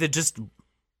doing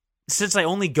since I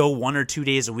only go 1 or 2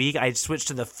 days a week, I switched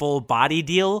to the full body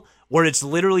deal where it's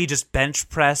literally just bench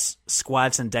press,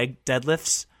 squats, and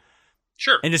deadlifts.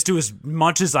 Sure. And just do as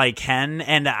much as I can.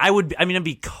 And I'd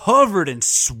be covered in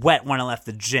sweat when I left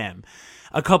the gym.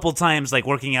 A couple times, like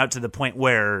working out to the point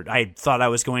where I thought I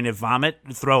was going to vomit,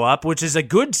 throw up, which is a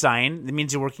good sign. It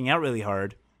means you're working out really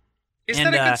hard. Is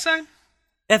that a good sign?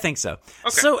 I think so. Okay.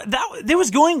 So that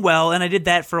was going well, and I did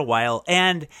that for a while.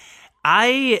 And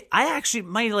I actually,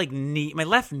 my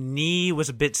left knee was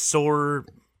a bit sore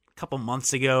a couple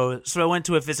months ago. So I went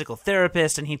to a physical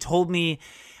therapist, and he told me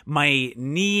my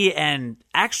knee, and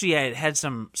actually I had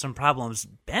some problems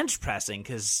bench pressing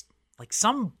because like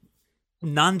some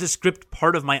nondescript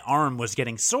part of my arm was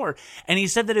getting sore, and he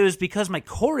said that it was because my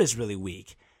core is really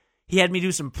weak. He had me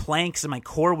do some planks, and my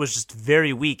core was just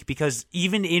very weak because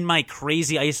even in my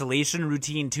crazy isolation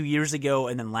routine 2 years ago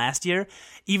and then last year,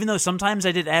 even though sometimes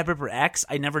I did Ab Ripper X,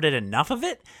 I never did enough of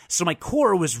it, so my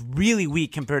core was really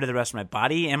weak compared to the rest of my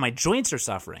body, and my joints are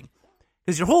suffering.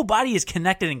 Because your whole body is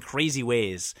connected in crazy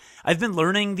ways. I've been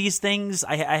learning these things.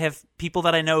 I have people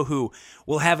that I know who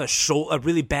will have a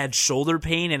really bad shoulder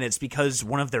pain, and it's because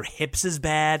one of their hips is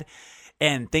bad,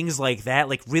 and things like that,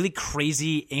 like really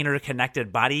crazy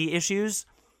interconnected body issues.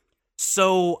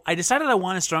 So I decided I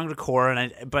want a stronger core,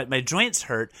 but my joints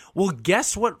hurt. Well,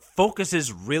 guess what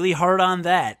focuses really hard on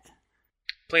that?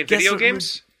 Playing video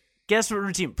games? Guess what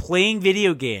routine? Playing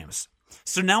video games.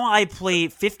 So now I play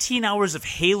 15 hours of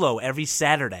Halo every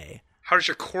Saturday. How does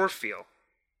your core feel?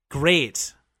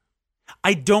 Great.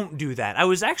 I don't do that. I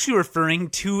was actually referring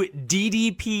to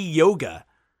DDP Yoga.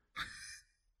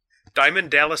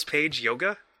 Diamond Dallas Page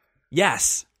Yoga?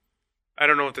 Yes. I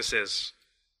don't know what this is.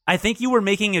 I think you were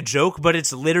making a joke, but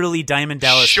it's literally Diamond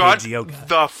Dallas Page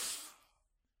Yoga.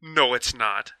 No, it's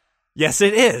not. Yes,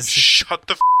 it is. Shut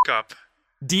the up.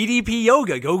 DDP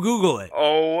Yoga. Go Google it.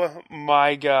 Oh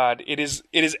my God! It is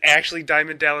actually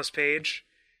Diamond Dallas Page.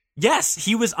 Yes,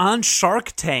 he was on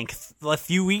Shark Tank a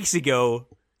few weeks ago,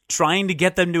 trying to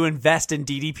get them to invest in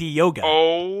DDP Yoga.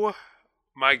 Oh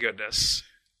my goodness!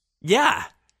 Yeah.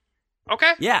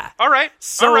 Okay. Yeah. All right.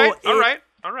 So all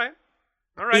right.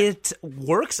 It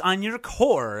works on your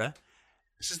core.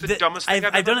 This is the dumbest thing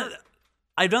I've ever heard.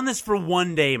 I've done this for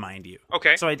one day, mind you.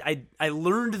 Okay. So I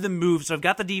learned the moves. So I've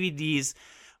got the DVDs.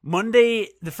 Monday,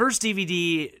 the first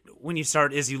DVD when you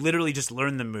start is you literally just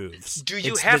learn the moves. Do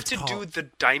you have to do the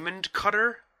diamond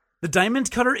cutter? The diamond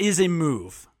cutter is a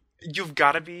move. You've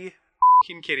got to be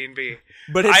f***ing kidding me.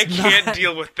 But I can't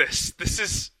deal with this. This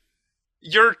is...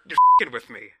 You're f***ing with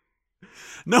me.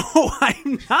 No,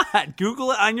 I'm not.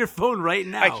 Google it on your phone right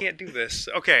now. I can't do this.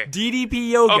 Okay. DDP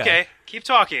Yoga. Okay, keep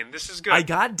talking. This is good. I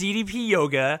got DDP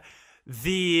Yoga.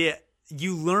 The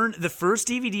first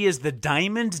DVD is the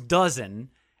Diamond Dozen,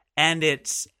 and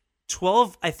it's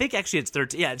 12. I think actually it's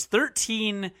 13. Yeah, it's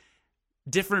 13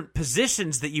 different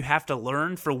positions that you have to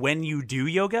learn for when you do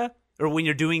yoga or when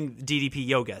you're doing DDP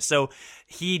Yoga. So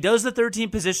he does the 13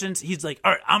 positions. He's like,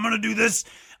 all right, I'm gonna do this.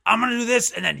 I'm going to do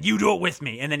this, and then you do it with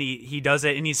me. And then he does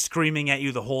it, and he's screaming at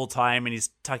you the whole time, and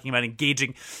he's talking about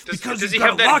engaging. Does he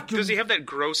have that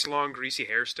gross, long, greasy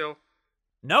hair still?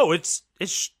 No, it's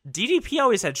DDP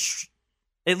always had,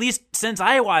 at least since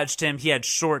I watched him, he had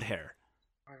short hair.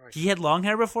 He had long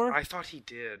hair before? I thought he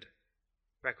did.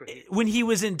 Back when he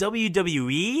was in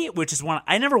WWE, which is one...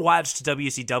 I never watched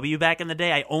WCW back in the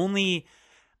day. I only...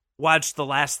 watched the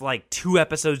last 2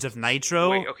 episodes of Nitro.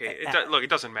 Wait, okay. Look,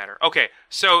 it doesn't matter. Okay,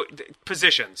 so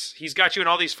positions. He's got you in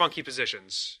all these funky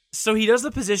positions. So he does the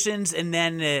positions, and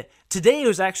then today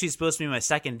was actually supposed to be my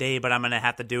second day, but I'm going to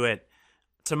have to do it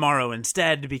tomorrow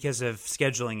instead because of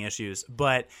scheduling issues.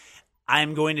 But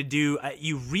I'm going to do...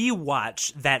 you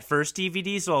rewatch that first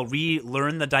DVD, so I'll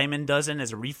relearn the Diamond Dozen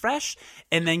as a refresh,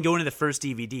 and then go into the first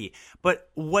DVD. But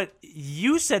what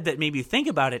you said that made me think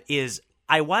about it is...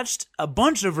 I watched a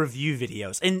bunch of review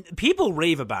videos, and people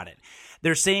rave about it.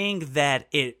 They're saying that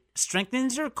it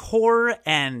strengthens your core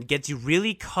and gets you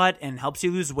really cut and helps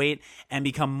you lose weight and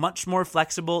become much more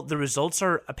flexible. The results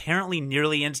are apparently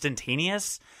nearly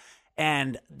instantaneous,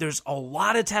 and there's a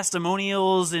lot of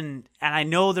testimonials, and I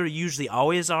know there usually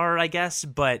always are, I guess,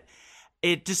 but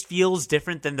it just feels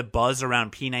different than the buzz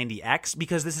around P90X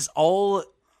because this is all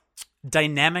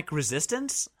dynamic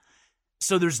resistance.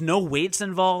 So there's no weights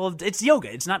involved. It's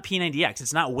yoga. It's not P90X.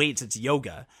 It's not weights. It's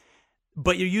yoga.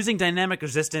 But you're using dynamic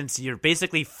resistance. You're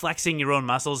basically flexing your own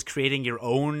muscles, creating your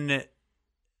own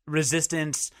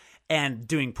resistance, and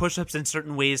doing push-ups in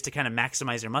certain ways to kind of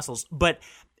maximize your muscles. But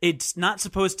it's not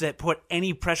supposed to put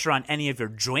any pressure on any of your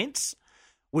joints,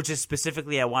 which is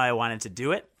specifically why I wanted to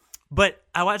do it. But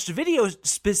I watched a video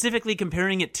specifically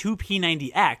comparing it to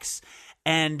P90X,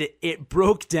 and it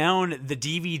broke down the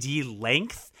DVD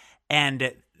length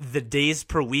and the days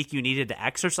per week you needed to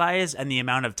exercise and the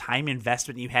amount of time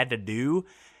investment you had to do.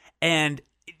 And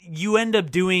you end up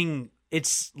doing,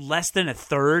 it's less than a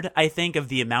third, I think, of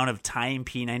the amount of time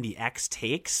P90X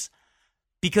takes.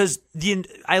 Because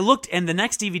I looked, and the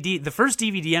next DVD, the first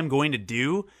DVD I'm going to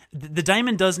do, the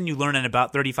Diamond Dozen you learn in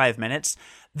about 35 minutes.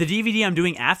 The DVD I'm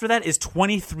doing after that is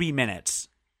 23 minutes.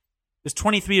 It's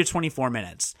 23 or 24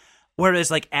 minutes.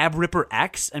 Whereas Ab Ripper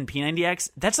X and P90X,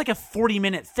 that's like a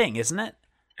 40-minute thing, isn't it?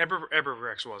 Ab Ripper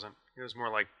X wasn't. It was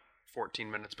more like 14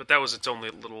 minutes, but that was its own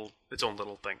little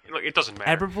thing. It doesn't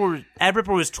matter. Ab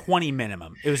Ripper was 20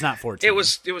 minimum. It was not 14. It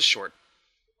was short.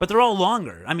 But they're all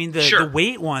longer. I mean, the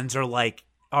weight ones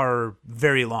are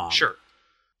very long. Sure.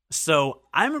 So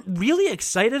I'm really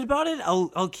excited about it.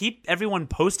 I'll keep everyone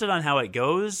posted on how it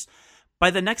goes. By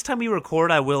the next time we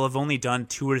record, I will have only done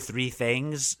 2 or 3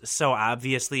 things, so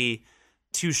obviously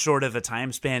too short of a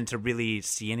time span to really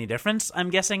see any difference, I'm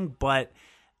guessing, but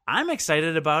I'm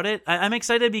excited about it. I'm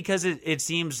excited because it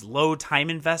seems low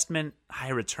time investment, high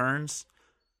returns.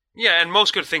 Yeah, and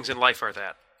most good things in life are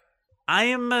that. I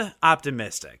am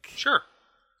optimistic. Sure.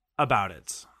 About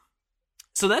it.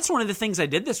 So that's one of the things I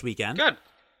did this weekend. Good.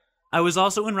 I was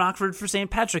also in Rockford for St.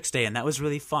 Patrick's Day, and that was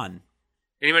really fun.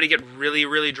 Anybody get really,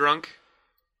 really drunk?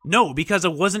 No, because I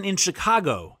wasn't in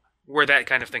Chicago. Where that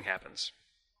kind of thing happens.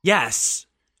 Yes.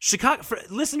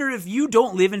 Listener, if you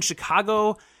don't live in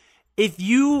Chicago,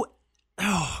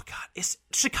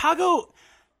 Chicago,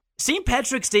 St.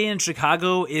 Patrick's Day in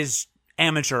Chicago is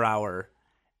amateur hour.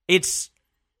 It's,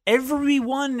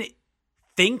 everyone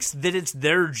thinks that it's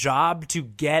their job to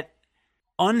get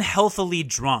unhealthily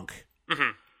drunk.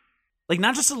 Mm-hmm.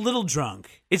 Not just a little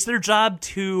drunk. It's their job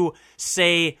to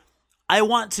say, I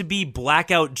want to be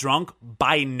blackout drunk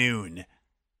by noon.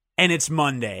 and it's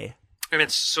Monday. And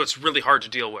it's really hard to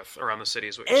deal with around the city,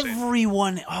 is what you're saying.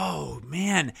 Everyone, oh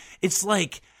man, it's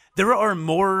like there are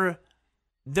more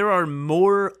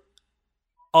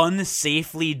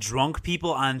unsafely drunk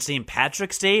people on St.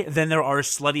 Patrick's Day than there are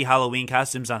slutty Halloween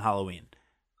costumes on Halloween.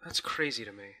 That's crazy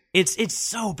to me. It's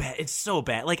so bad. It's so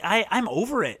bad. Like I'm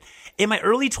over it. In my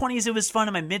early 20s, it was fun.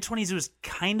 In my mid 20s, it was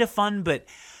kind of fun. But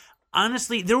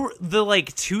honestly, there were the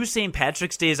like 2 St.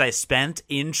 Patrick's Days I spent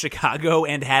in Chicago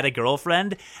and had a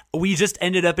girlfriend. We just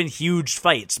ended up in huge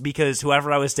fights because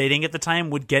whoever I was dating at the time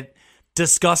would get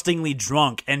disgustingly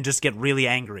drunk and just get really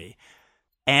angry.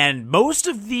 And most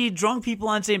of the drunk people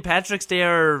on St. Patrick's Day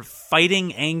are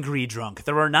fighting angry drunk.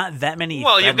 There are not that many.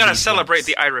 Well, you've got to celebrate drunks.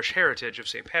 the Irish heritage of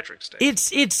St. Patrick's Day.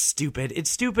 It's stupid.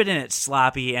 It's stupid and it's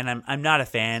sloppy, and I'm not a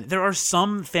fan. There are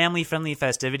some family-friendly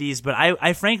festivities, but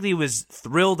I frankly was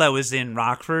thrilled I was in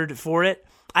Rockford for it.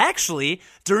 I actually,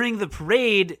 during the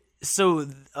parade,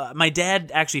 my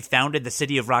dad actually founded the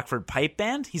City of Rockford Pipe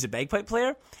Band. He's a bagpipe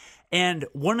player. And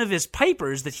one of his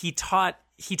pipers that he taught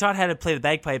how to play the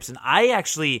bagpipes, and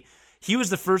he was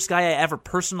the first guy I ever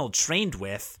personal trained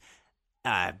with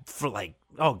for like,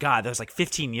 oh God, that was like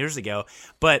 15 years ago.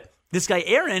 But this guy,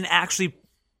 Aaron, actually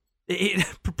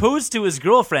proposed to his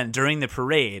girlfriend during the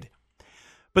parade.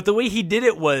 But the way he did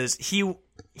it was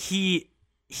he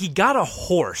got a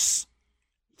horse.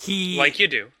 Like you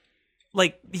do.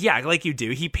 Like you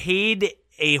do. He paid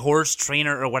a horse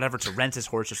trainer or whatever to rent his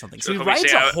horse or something. So he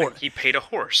rides a horse. He paid a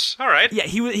horse. All right. Yeah,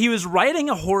 he was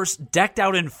riding a horse decked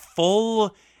out in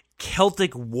full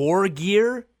Celtic war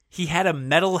gear. He had a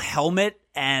metal helmet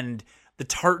and the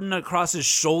tartan across his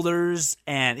shoulders,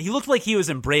 and he looked like he was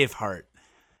in Braveheart.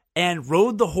 And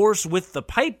rode the horse with the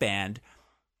pipe band.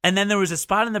 And then there was a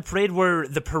spot in the parade where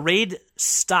the parade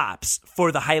stops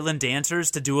for the Highland dancers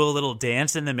to do a little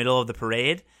dance in the middle of the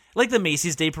parade. Like the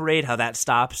Macy's Day Parade, how that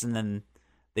stops and then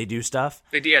they do stuff.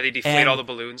 They deflate all the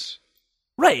balloons.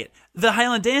 Right. The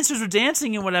Highland dancers were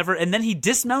dancing and whatever, and then he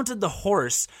dismounted the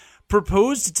horse,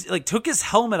 took his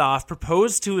helmet off,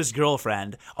 proposed to his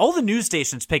girlfriend. All the news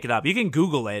stations pick it up. You can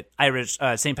Google it, Irish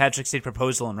St. Patrick's Day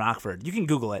proposal in Rockford. You can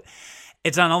Google it.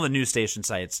 It's on all the news station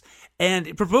sites. And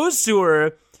he proposed to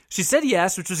her. She said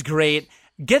yes, which was great.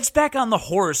 Gets back on the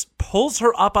horse, pulls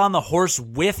her up on the horse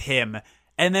with him,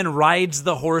 and then rides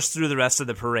the horse through the rest of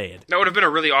the parade. That would have been a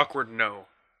really awkward no.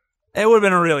 It would have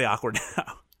been a really awkward no.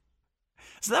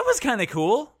 So that was kind of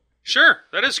cool. Sure,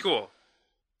 that is cool.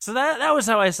 So that was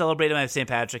how I celebrated my St.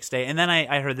 Patrick's Day. And then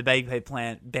I heard the bagpipe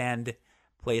band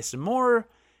play some more,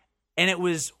 and it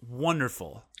was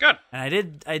wonderful. Good.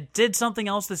 And I did something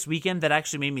else this weekend that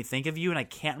actually made me think of you, and I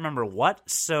can't remember what,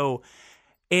 so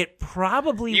it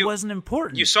probably wasn't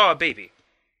important. You saw a baby.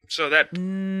 So that...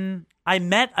 I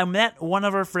met one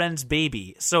of our friends'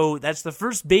 baby. So that's the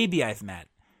first baby I've met.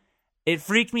 It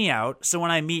freaked me out. So when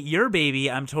I meet your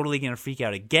baby, I'm totally going to freak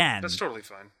out again. That's totally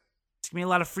fine. There's going to be a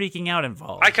lot of freaking out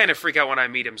involved. I kind of freak out when I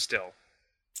meet him still.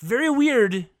 It's very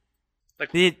weird.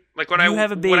 Like when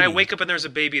have a baby. When I wake up and there's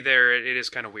a baby there, it is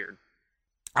kind of weird.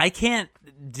 I can't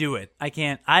do it. I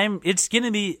can't. It's going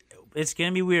to be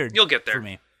weird. You'll get there. For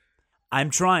me.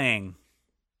 I'm trying.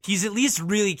 He's at least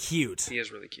really cute. He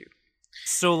is really cute.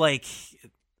 So like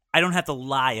I don't have to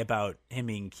lie about him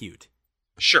being cute.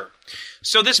 Sure.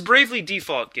 So this Bravely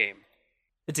Default game.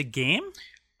 It's a game?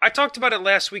 I talked about it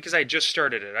last week because I just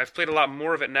started it. I've played a lot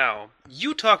more of it now.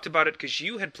 You talked about it because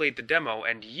you had played the demo,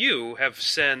 and you have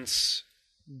since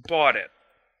bought it.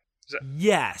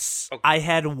 Yes. Okay. I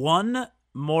had one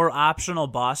more optional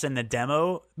boss in the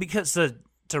demo, because to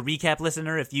recap,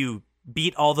 listener, if you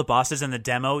beat all the bosses in the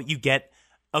demo, you get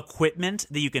equipment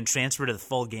that you can transfer to the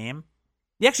full game.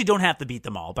 You actually don't have to beat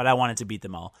them all, but I wanted to beat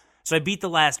them all. So I beat the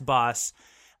last boss.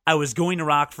 I was going to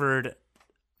Rockford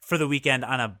for the weekend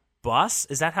on a bus.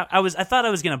 Is that how I thought I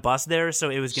was going to bus there, so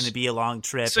it was going to be a long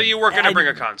trip. So you weren't going to bring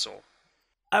a console?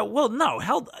 Well, no.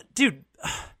 Hell, dude,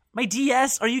 my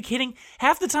DS, are you kidding?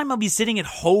 Half the time I'll be sitting at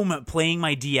home playing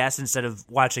my DS instead of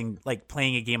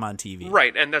playing a game on TV.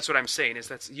 Right, and that's what I'm saying, is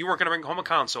that you weren't going to bring home a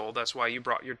console. That's why you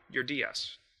brought your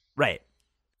DS. Right.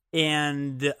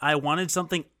 And I wanted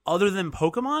something other than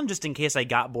Pokemon, just in case I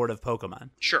got bored of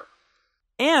Pokemon. Sure.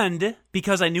 And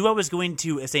because I knew I was going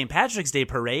to a St. Patrick's Day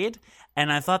parade,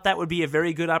 and I thought that would be a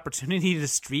very good opportunity to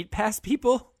street pass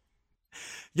people.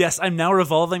 Yes, I'm now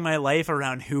revolving my life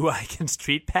around who I can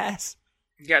street pass.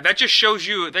 Yeah, that just shows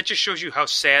you how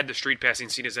sad the street passing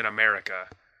scene is in America.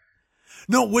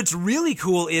 No, what's really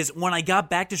cool is when I got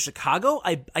back to Chicago,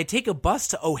 I take a bus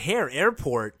to O'Hare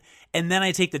Airport, and then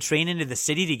I take the train into the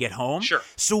city to get home. Sure.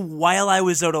 So while I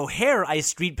was at O'Hare, I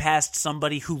street passed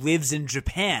somebody who lives in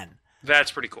Japan.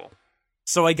 That's pretty cool.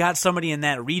 So I got somebody in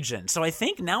that region. So I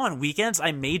think now on weekends,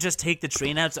 I may just take the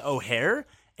train out to O'Hare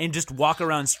and just walk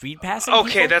around street passing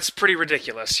Okay, people. that's pretty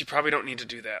ridiculous. You probably don't need to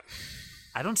do that.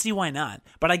 I don't see why not.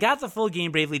 But I got the full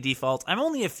game Bravely Default. I'm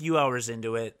only a few hours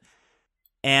into it,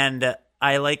 and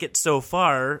I like it so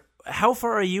far. How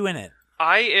far are you in it?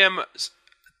 I am...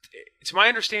 To my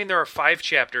understanding, there are 5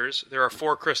 chapters. There are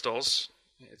 4 crystals.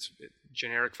 It's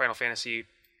generic Final Fantasy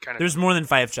kind of There's more than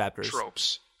 5 chapters.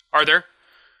 tropes. Are there?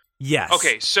 Yes.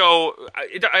 Okay, so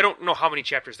I don't know how many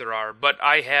chapters there are, but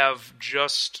I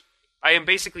am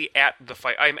basically at the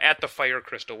I am at the Fire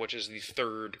Crystal, which is the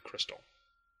 3rd crystal.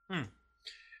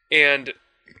 And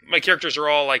my characters are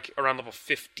all like around level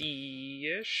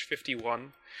 50-ish,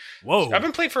 51. Whoa. I've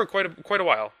been playing for quite a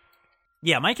while.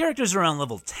 Yeah, my character's around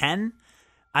level 10.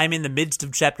 I'm in the midst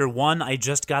of chapter 1. I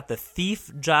just got the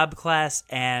Thief job class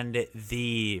and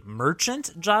the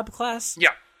Merchant job class.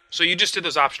 Yeah, so you just did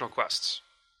those optional quests.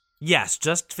 Yes,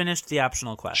 just finished the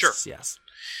optional quests. Sure. Yes.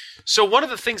 So one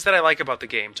of the things that I like about the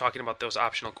game, talking about those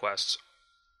optional quests,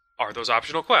 are those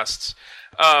optional quests.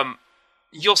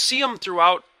 You'll see them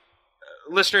throughout.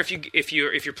 Listener, if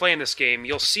you're playing this game,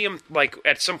 you'll see them like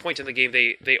at some point in the game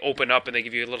they open up and they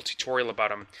give you a little tutorial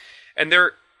about them, and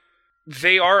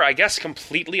they are, I guess,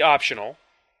 completely optional,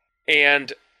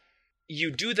 and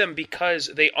you do them because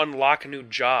they unlock new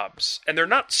jobs, and they're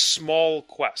not small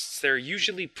quests. They're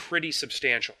usually pretty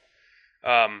substantial.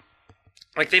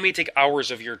 Like they may take hours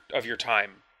of your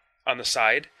time on the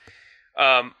side,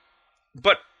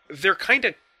 but they're kind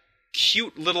of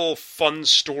cute little fun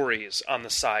stories on the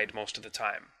side most of the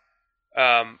time.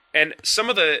 And some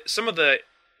of the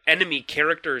enemy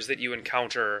characters that you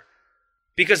encounter,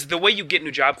 because the way you get new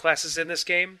job classes in this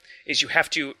game is you have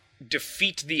to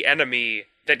defeat the enemy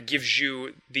that gives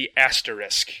you the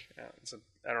asterisk.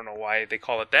 I don't know why they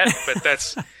call it that, but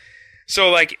that's so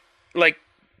like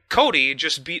Cody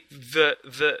just beat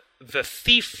the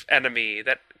thief enemy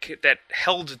that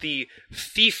held the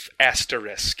thief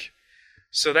asterisk.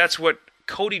 So that's what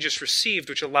Cody just received,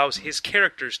 which allows his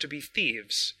characters to be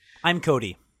thieves. I'm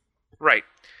Cody. Right.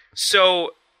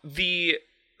 So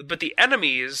but the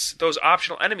enemies, those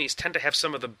optional enemies, tend to have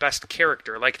some of the best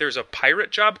character. Like there's a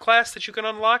pirate job class that you can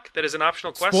unlock that is an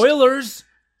optional quest. Spoilers!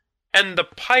 And the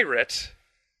pirate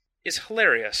is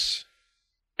hilarious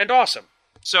and awesome.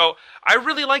 So I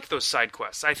really like those side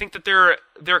quests. I think that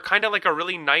they're kind of like a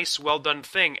really nice, well done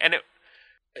thing, and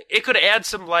it could add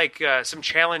some some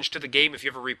challenge to the game if you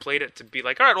ever replayed it to be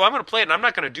like, all right, well I'm going to play it and I'm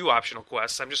not going to do optional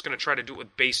quests. I'm just going to try to do it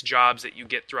with base jobs that you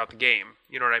get throughout the game.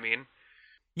 You know what I mean?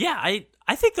 Yeah,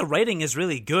 I think the writing is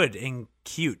really good and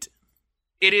cute.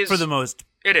 It is for the most.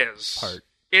 It is part.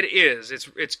 It is.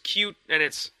 It's cute and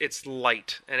it's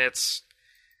light and it's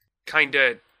kind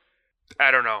of,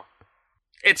 I don't know.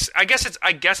 I guess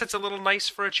it's a little nice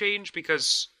for a change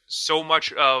because so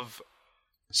much of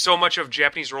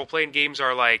Japanese role playing games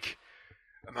are like,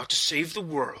 I'm out to save the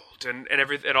world and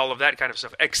all of that kind of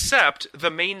stuff. Except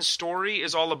the main story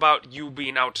is all about you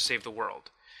being out to save the world.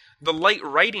 The light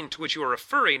writing to which you are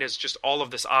referring is just all of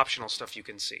this optional stuff you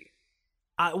can see.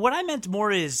 What I meant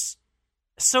more is,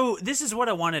 so this is what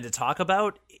I wanted to talk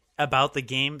about the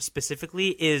game specifically,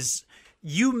 is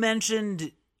you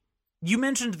mentioned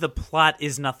the plot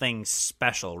is nothing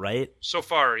special, right? So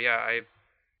far, yeah.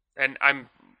 I'm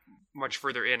much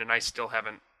further in and I still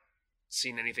haven't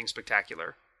seen anything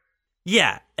spectacular.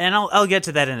 Yeah, and I'll get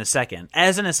to that in a second.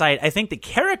 As an aside, I think the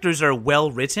characters are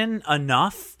well written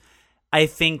enough. I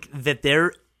think that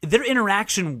their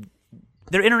interactions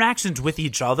with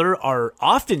each other are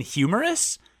often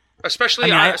humorous,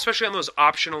 especially on those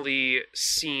optionally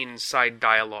seen side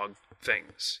dialogue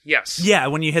things. Yes. Yeah,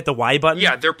 when you hit the Y button.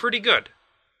 Yeah, they're pretty good.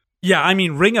 Yeah, I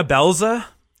mean, Ring a Belza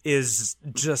is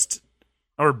just,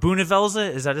 or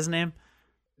Bunavelza, is that his name?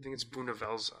 I think it's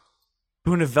Bunavelza.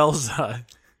 Bunavelza.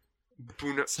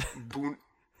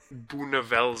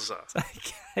 Bunavelza.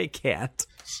 I can't.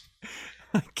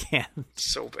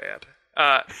 So bad.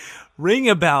 Ring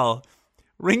a Bell.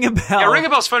 Yeah, Ring a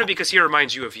Bell's funny because he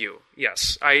reminds you of you.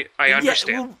 Yes, I understand.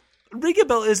 Yeah, well, Ring a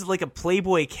Bell is like a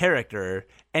Playboy character,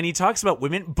 and he talks about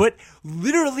women, but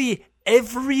literally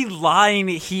every line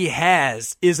he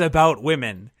has is about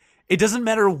women. It doesn't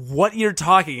matter what you're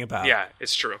talking about. Yeah,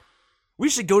 it's true. We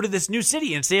should go to this new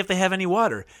city and see if they have any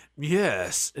water.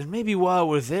 Yes, and maybe while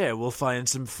we're there, we'll find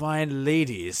some fine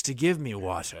ladies to give me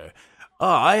water. Oh,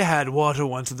 I had water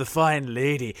once with a fine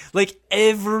lady. Like,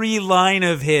 every line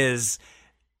of his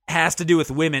has to do with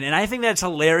women, and I think that's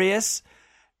hilarious.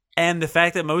 And the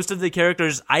fact that most of the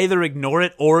characters either ignore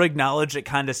it or acknowledge it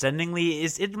condescendingly,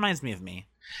 it reminds me of me.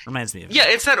 Reminds me of. Yeah,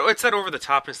 it's that over the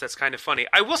topness that's kind of funny.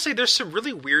 I will say there's some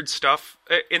really weird stuff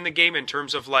in the game in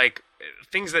terms of like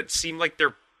things that seem like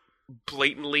they're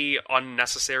blatantly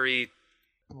unnecessary,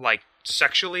 like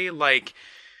sexually. Like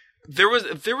there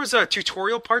was a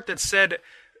tutorial part that said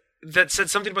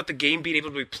something about the game being able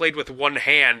to be played with one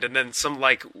hand, and then some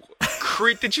like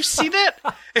did you see that?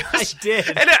 I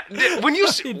did. And when you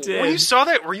saw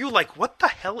that, were you like, what the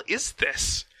hell is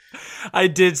this? I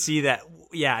did see that.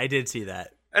 Yeah, I did see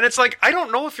that. And it's like, I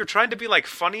don't know if you're trying to be like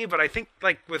funny, but I think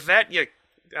like with that, I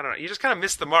don't know, you just kind of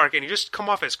miss the mark, and you just come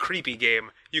off as creepy. Game,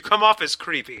 you come off as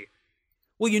creepy.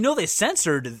 Well, they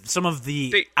censored some of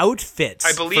the outfits.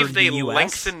 I believe they the US.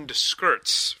 lengthened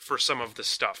skirts for some of the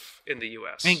stuff in the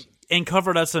U.S. and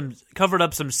covered up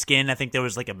some skin. I think there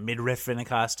was like a midriff in a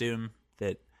costume.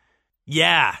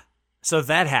 Yeah. So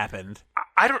that happened.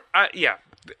 Yeah.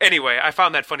 Anyway, I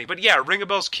found that funny. But yeah, Ring a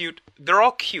Bell's cute. They're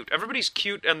all cute. Everybody's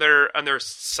cute on their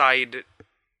side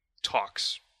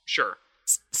talks. Sure.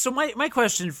 So my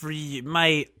question for you,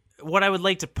 what I would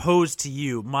like to pose to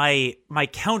you, my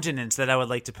countenance that I would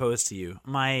like to pose to you,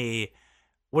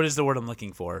 what is the word I'm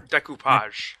looking for?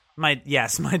 Decoupage. My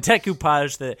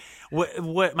decoupage.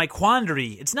 What my quandary?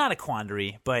 It's not a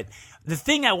quandary, but the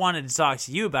thing I wanted to talk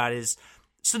to you about is,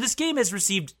 so this game has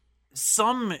received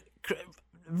some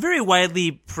very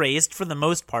widely praised for the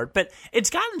most part, but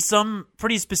it's gotten some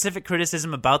pretty specific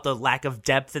criticism about the lack of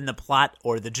depth in the plot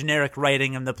or the generic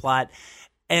writing of the plot,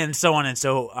 and so on, et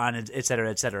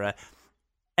cetera,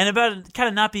 and about it kind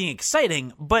of not being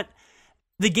exciting. But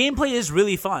the gameplay is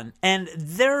really fun, and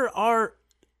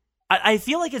I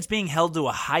feel like it's being held to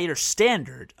a higher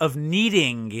standard of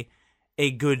needing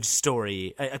a good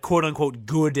story, a quote-unquote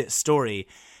good story,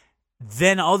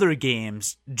 than other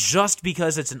games, just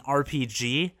because it's an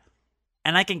RPG.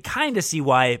 And I can kind of see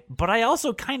why, but I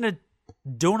also kind of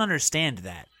don't understand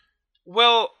that.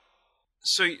 Well,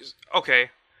 okay.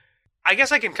 I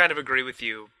guess I can kind of agree with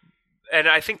you. And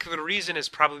I think the reason is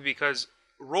probably because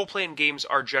role-playing games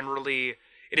it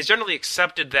is generally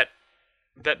accepted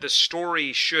that the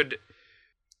story should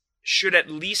at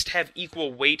least have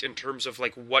equal weight in terms of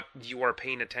like what you are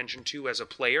paying attention to as a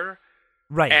player,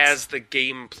 right, as the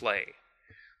gameplay.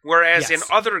 Whereas in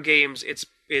other games,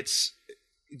 it's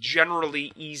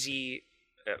generally easy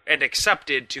and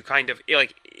accepted to kind of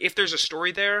like, if there's a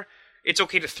story there, it's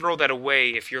okay to throw that away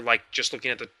if you're like just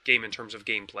looking at the game in terms of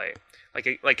gameplay,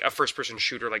 like a first-person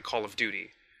shooter like Call of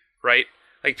Duty, right?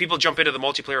 Like people jump into the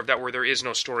multiplayer of that where there is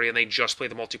no story and they just play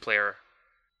the multiplayer,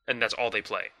 and that's all they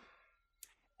play.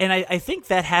 And I think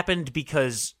that happened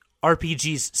because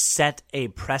RPGs set a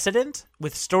precedent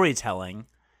with storytelling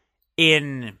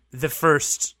in the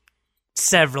first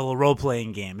several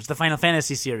role-playing games. The Final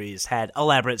Fantasy series had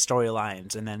elaborate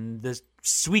storylines, and then the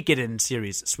Suikoden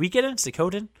series...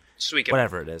 Suikoden?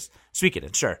 Whatever it is.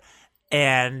 Suikoden, sure.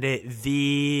 And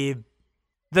the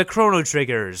Chrono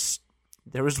Triggers...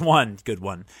 There was one good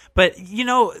one. But,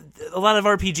 a lot of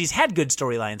RPGs had good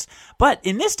storylines. But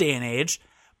in this day and age,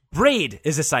 Braid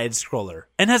is a side-scroller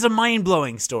and has a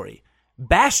mind-blowing story.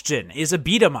 Bastion is a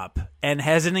beat-em-up and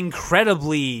has an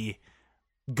incredibly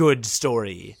good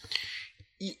story.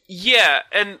 Yeah,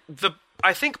 and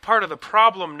I think part of the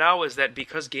problem now is that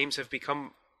because games have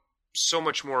become so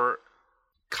much more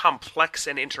complex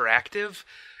and interactive,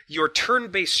 your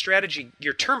turn-based strategy,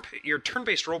 your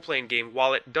turn-based role-playing game,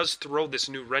 while it does throw this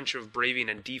new wrench of braving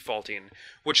and defaulting,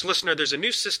 which, listener, there's a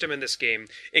new system in this game.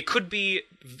 It could be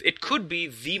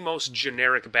the most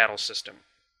generic battle system.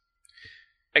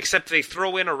 Except they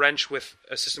throw in a wrench with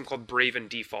a system called Brave and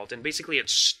Default, and basically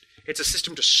it's a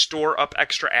system to store up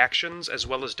extra actions as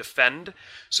well as defend.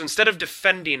 So instead of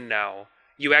defending now,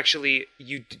 you actually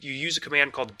you use a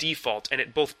command called Default, and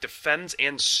it both defends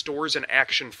and stores an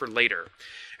action for later.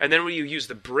 And then when you use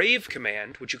the Brave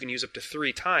command, which you can use up to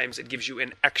 3 times, it gives you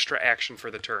an extra action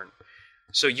for the turn.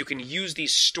 So you can use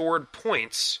these stored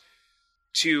points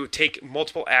to take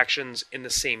multiple actions in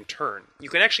the same turn. You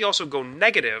can actually also go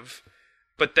negative,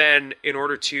 but then in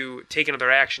order to take another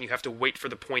action, you have to wait for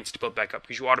the points to build back up,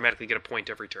 because you automatically get a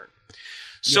point every turn.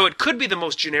 So It could be the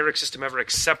most generic system ever,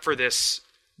 except for this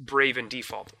Brave and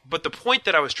Default. But the point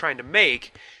that I was trying to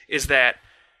make is that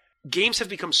games have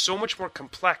become so much more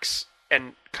complex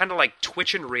and kind of like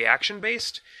twitch and reaction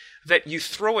based that you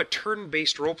throw a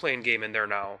turn-based role-playing game in there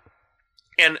now,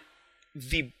 and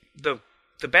the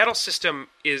battle system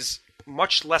is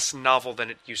much less novel than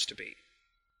it used to be,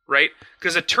 right?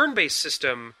 Because a turn-based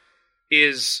system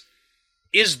is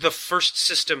the first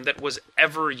system that was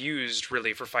ever used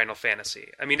really for Final Fantasy.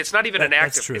 I mean, it's not even an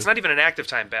active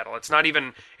time battle. It's not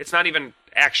even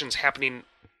actions happening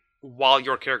while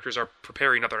your characters are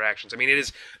preparing other actions. I mean, it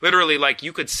is literally like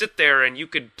you could sit there and you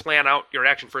could plan out your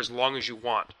action for as long as you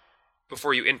want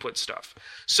before you input stuff.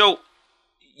 So,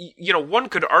 one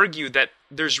could argue that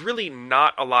there's really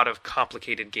not a lot of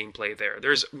complicated gameplay there.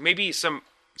 There's maybe some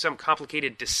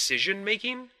complicated decision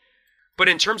making, but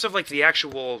in terms of like the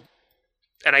actual,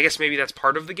 and I guess maybe that's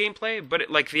part of the gameplay, but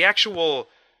like the actual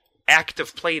act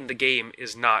of playing the game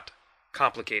is not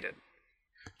complicated.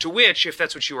 To which, if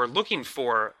that's what you are looking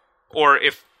for, or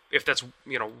if that's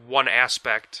one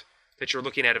aspect that you're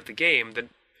looking at of the game, then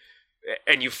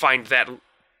and you find that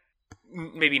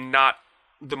maybe not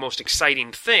the most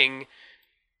exciting thing,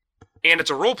 and it's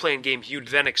a role-playing game, you'd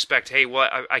then expect, hey, well,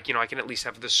 I can at least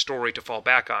have this story to fall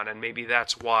back on, and maybe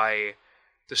that's why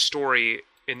the story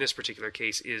in this particular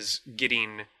case is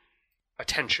getting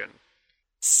attention.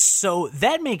 So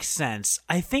that makes sense.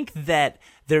 I think that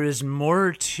there is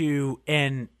more to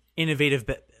an innovative,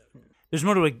 there's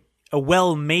more to a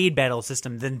well-made battle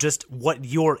system than just what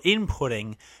you're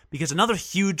inputting, because another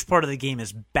huge part of the game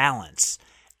is balance.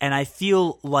 And I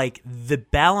feel like the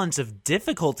balance of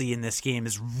difficulty in this game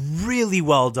is really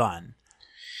well done.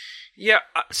 Yeah,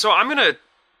 so I'm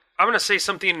gonna say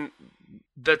something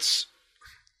that's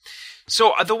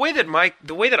so the way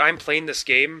that I'm playing this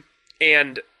game,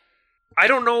 and I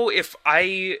don't know if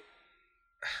I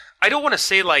don't want to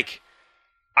say like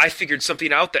I figured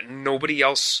something out that nobody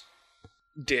else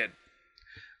did,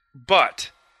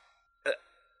 but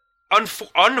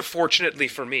unfortunately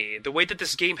for me, the way that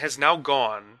this game has now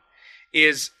gone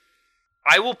is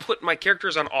I will put my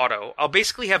characters on auto. I'll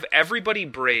basically have everybody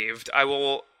braved. I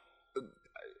will,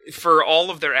 for all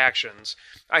of their actions,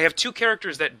 I have 2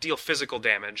 characters that deal physical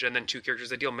damage and then 2 characters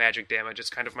that deal magic damage. It's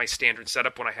kind of my standard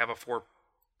setup when I have a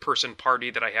 4-person party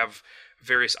that I have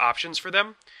various options for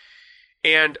them.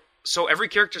 And so every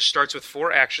character starts with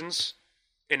 4 actions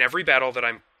in every battle that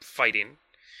I'm fighting.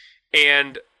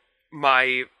 And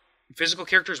my physical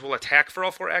characters will attack for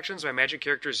all 4 actions. My magic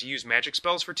characters use magic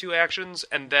spells for 2 actions,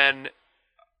 and then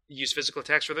use physical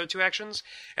attacks for the other 2 actions.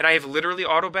 And I have literally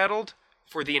auto-battled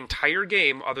for the entire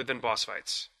game other than boss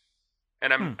fights.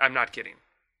 And I'm not kidding.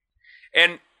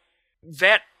 And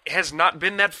that has not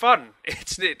been that fun.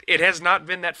 It has not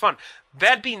been that fun.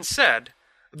 That being said,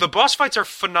 the boss fights are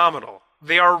phenomenal.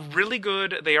 They are really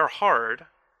good, they are hard,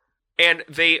 and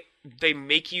they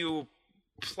make you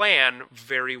plan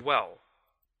very well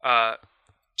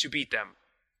to beat them.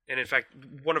 And in fact,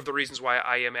 one of the reasons why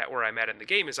I am at where I'm at in the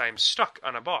game is I am stuck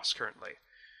on a boss currently.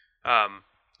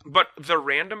 But the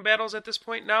random battles at this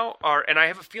point now are, and I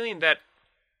have a feeling that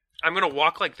I'm going to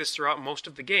walk like this throughout most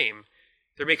of the game.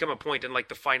 There may come a point in like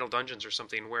the final dungeons or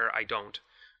something where I don't.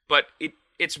 But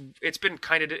it's been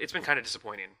kind of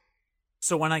disappointing.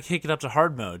 So when I kick it up to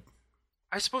hard mode,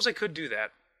 I suppose I could do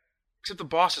that, except the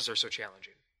bosses are so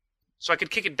challenging. So I could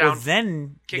kick it down. Well,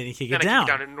 then you kick it down. I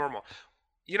kick it down in normal.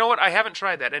 You know what? I haven't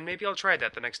tried that, and maybe I'll try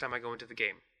that the next time I go into the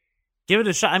game. Give it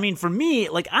a shot. I mean, for me,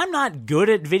 like, I'm not good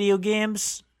at video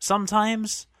games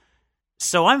sometimes,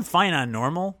 so I'm fine on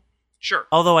normal. Sure.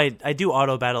 Although I do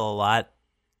auto battle a lot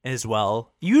as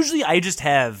well. Usually I just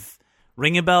have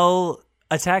Ring-a-Bell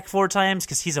attack 4 times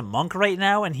because he's a monk right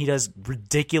now and he does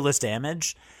ridiculous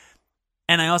damage.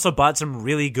 And I also bought some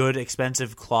really good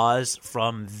expensive claws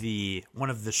from one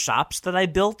of the shops that I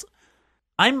built.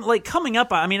 I'm like coming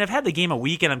up on, I mean, I've had the game a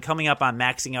week and I'm coming up on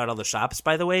maxing out all the shops,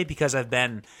 by the way, because I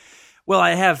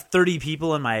have 30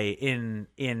 people in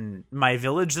my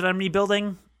village that I'm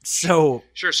rebuilding. So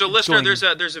sure. So listener,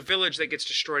 there's a village that gets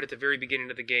destroyed at the very beginning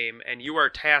of the game, and you are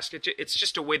tasked. It's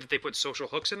just a way that they put social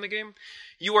hooks in the game.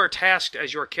 You are tasked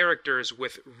as your characters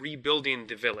with rebuilding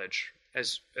the village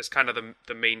as kind of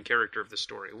the main character of the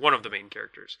story, one of the main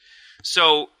characters.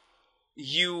 So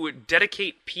you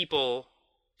dedicate people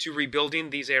to rebuilding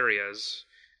these areas,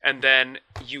 and then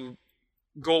you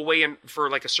go away for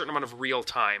like a certain amount of real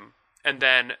time, and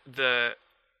then the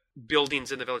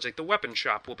buildings in the village, like the weapon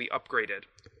shop, will be upgraded,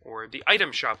 or the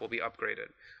item shop will be upgraded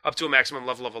up to a maximum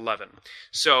level of 11.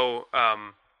 So,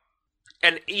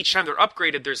 and each time they're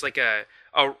upgraded, there's like a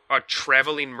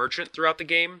traveling merchant throughout the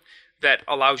game that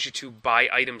allows you to buy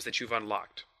items that you've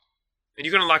unlocked, and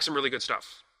you can unlock some really good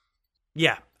stuff.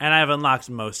 Yeah, and I've unlocked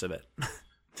most of it.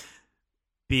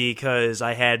 Because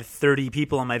I had 30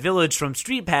 people in my village from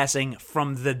street passing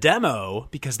from the demo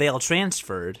because they all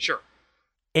transferred. Sure.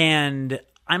 And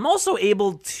I'm also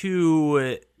able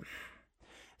to...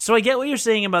 So I get what you're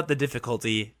saying about the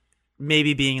difficulty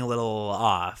maybe being a little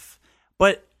off.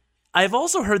 But I've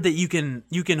also heard that you can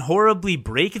horribly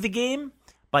break the game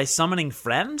by summoning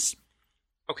friends.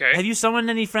 Okay. Have you summoned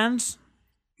any friends?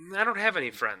 I don't have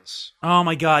any friends. Oh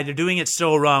my god, you're doing it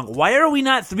so wrong. Why are we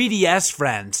not 3DS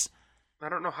friends? I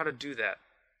don't know how to do that.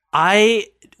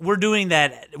 We're doing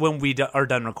that when we are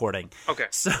done recording. Okay.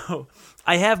 So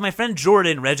I have my friend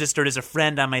Jordan registered as a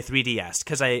friend on my 3DS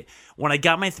because when I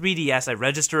got my 3DS, I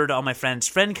registered all my friends'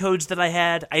 friend codes that I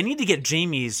had. I need to get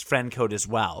Jamie's friend code as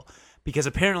well because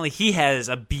apparently he has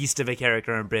a beast of a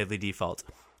character in Bravely Default.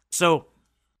 So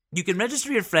you can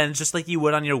register your friends just like you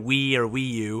would on your Wii or Wii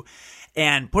U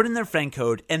and put in their friend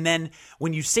code. And then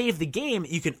when you save the game,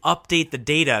 you can update the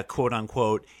data, quote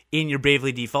unquote, in your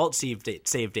Bravely Default save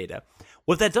data.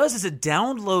 What that does is it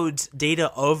downloads data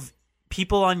of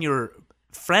people on your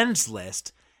friends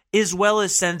list, as well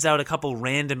as sends out a couple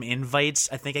random invites.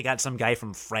 I think I got some guy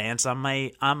from France on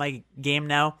my game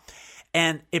now.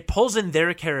 And it pulls in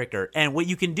their character. And what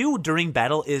you can do during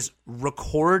battle is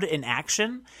record an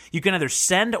action. You can either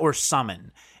send or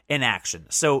summon an action.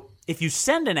 So if you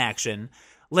send an action,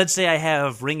 let's say I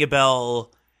have Ring a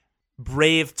Bell,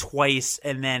 Brave twice,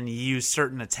 and then use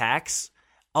certain attacks,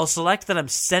 I'll select that I'm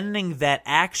sending that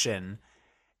action,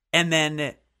 and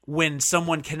then when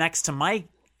someone connects to my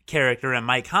character and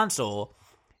my console,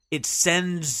 it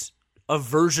sends a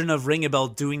version of Ring a Bell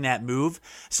doing that move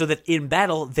so that in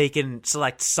battle they can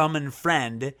select Summon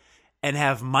Friend and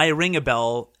have my Ring a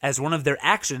Bell as one of their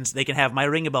actions. They can have my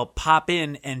Ring a Bell pop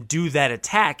in and do that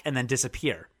attack and then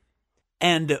disappear.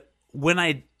 And when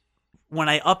I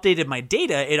updated my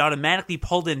data, it automatically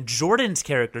pulled in Jordan's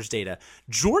character's data.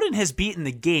 Jordan has beaten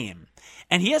the game,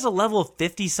 and he has a level of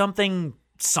 50-something,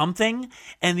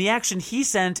 and the action he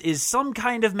sent is some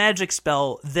kind of magic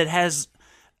spell that has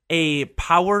a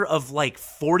power of like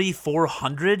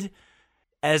 4,400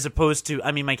 as opposed to,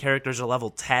 I mean, my character's a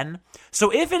level 10. So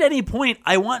if at any point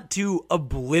I want to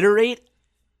obliterate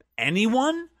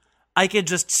anyone, I could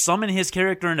just summon his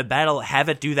character into battle, have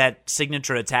it do that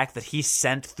signature attack that he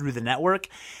sent through the network,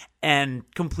 and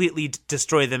completely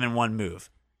destroy them in one move.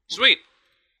 Sweet.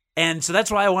 And so that's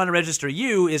why I want to register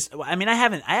you I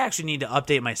actually need to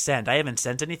update my send. I haven't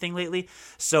sent anything lately,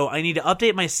 so I need to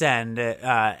update my send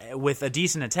with a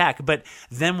decent attack. But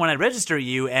then when I register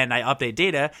you and I update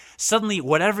data, suddenly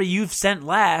whatever you've sent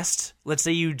last, let's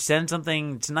say you send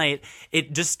something tonight,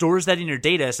 it just stores that in your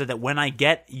data so that when I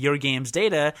get your game's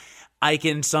data, I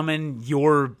can summon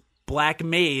your Black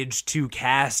Mage to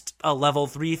cast a level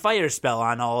 3 fire spell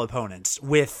on all opponents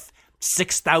with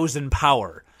 6,000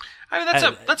 power. I mean,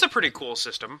 that's a pretty cool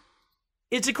system.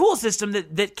 It's a cool system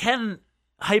that can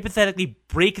hypothetically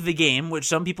break the game, which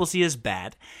some people see as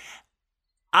bad.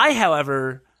 I,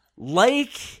 however,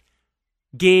 like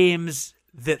games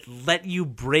that let you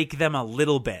break them a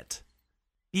little bit.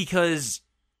 Because,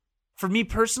 for me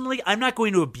personally, I'm not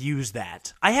going to abuse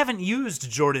that. I haven't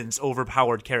used Jordan's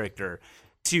overpowered character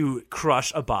to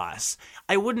crush a boss.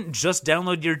 I wouldn't just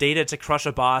download your data to crush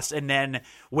a boss and then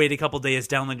wait a couple days,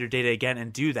 download your data again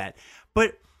and do that.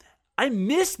 But I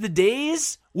miss the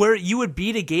days where you would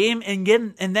beat a game and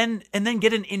then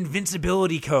get an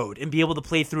invincibility code and be able to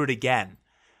play through it again.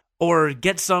 Or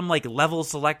get some like level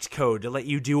select code to let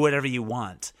you do whatever you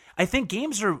want. I think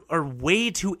games are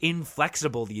way too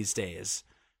inflexible these days.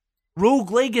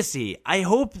 Rogue Legacy. I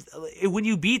hope when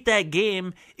you beat that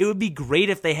game, it would be great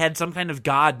if they had some kind of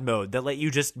God mode that let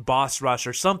you just boss rush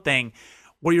or something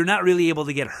where you're not really able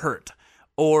to get hurt.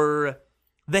 Or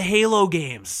the Halo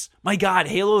games. My God,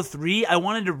 Halo 3, I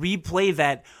wanted to replay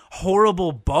that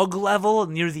horrible bug level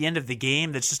near the end of the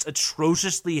game that's just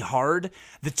atrociously hard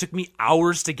that took me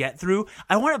hours to get through.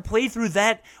 I want to play through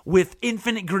that with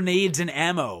infinite grenades and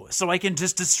ammo so I can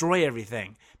just destroy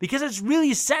everything. Because it's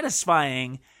really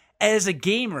satisfying as a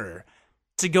gamer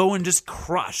to go and just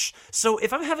crush. So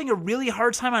if I'm having a really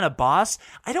hard time on a boss,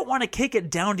 I don't want to kick it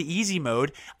down to easy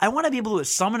mode. I want to be able to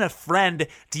summon a friend,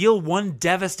 deal one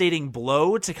devastating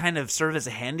blow to kind of serve as a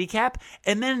handicap,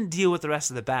 and then deal with the rest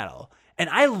of the battle.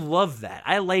 And I love that.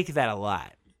 I like that a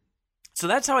lot. So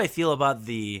that's how I feel about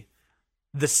the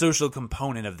social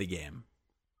component of the game.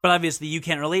 But obviously you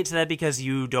can't relate to that because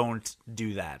you don't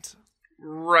do that.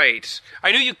 Right.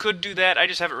 I knew you could do that, I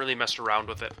just haven't really messed around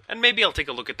with it. And maybe I'll take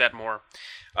a look at that more.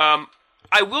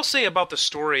 I will say about the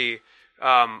story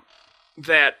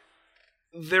that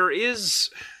the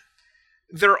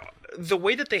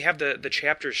way that they have the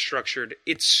chapters structured,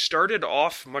 it started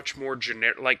off much more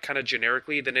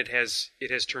generically than it has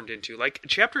turned into. Like,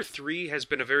 chapter 3 has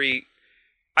been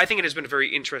I think it has been a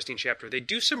very interesting chapter. They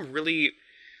do some really...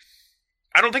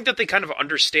 I don't think that they kind of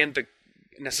understand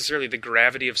necessarily the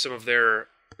gravity of some of their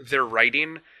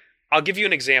writing. I'll give you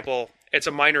an example. It's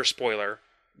a minor spoiler,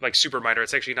 like super minor.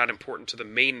 It's actually not important to the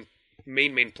main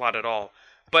plot at all.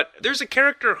 But there's a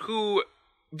character who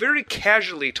very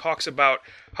casually talks about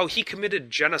how he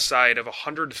committed genocide of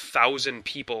 100,000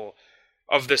 people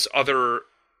of this other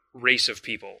race of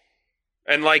people.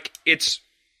 And like it's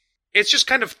just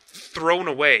kind of thrown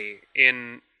away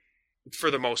for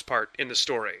the most part in the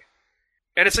story.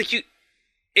 And it's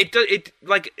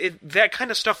like that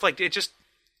kind of stuff, like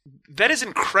that is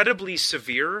incredibly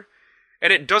severe,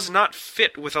 and it does not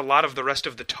fit with a lot of the rest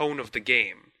of the tone of the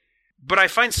game. But I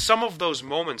find some of those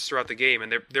moments throughout the game,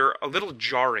 and they're a little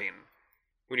jarring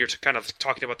when you're kind of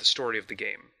talking about the story of the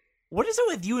game. What is it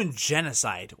with you and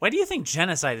genocide? Why do you think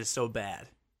genocide is so bad?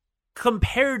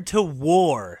 Compared to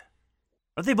war,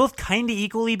 aren't they both kind of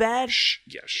equally bad?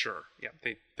 Yeah, sure. Yeah,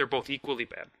 they're both equally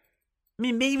bad. I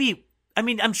mean, maybe. I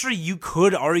mean, I'm sure you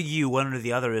could argue one or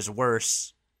the other is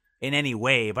worse in any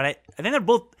way, but I think they're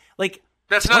both like.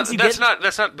 That's not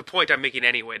the point I'm making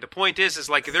anyway. The point is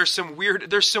like there's some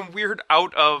weird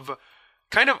out of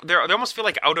kind of they almost feel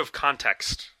like out of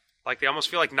context. Like they almost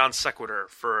feel like non sequitur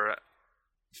for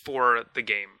the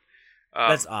game.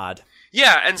 That's odd.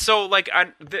 Yeah, and so like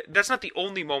that's not the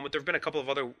only moment. There've been a couple of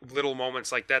other little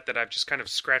moments like that I've just kind of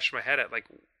scratched my head at, like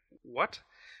what?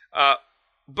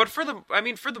 But for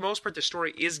the most part, the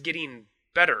story is getting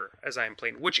better as I am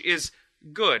playing, which is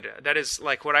good. That is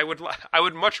like what I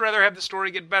would much rather have the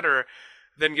story get better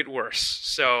than get worse.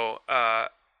 So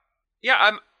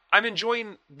yeah, I'm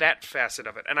enjoying that facet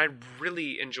of it, and I'm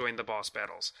really enjoying the boss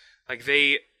battles. Like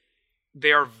they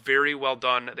are very well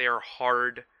done. They are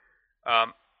hard,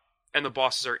 and the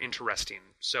bosses are interesting.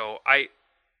 So I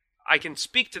can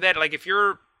speak to that. Like if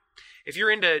you're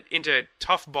into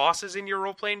tough bosses in your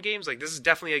role playing games, like this is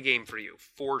definitely a game for you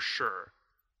for sure.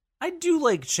 I do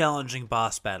like challenging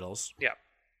boss battles. Yeah.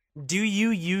 Do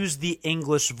you use the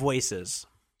English voices?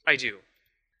 I do.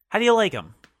 How do you like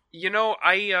them? You know,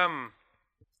 I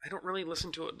don't really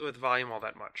listen to it with volume all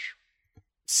that much.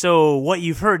 So what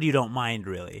you've heard, you don't mind,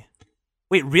 really?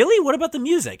 Wait, really? What about the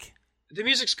music? The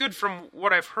music's good from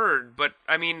what I've heard, but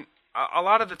I mean, a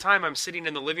lot of the time I'm sitting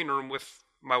in the living room with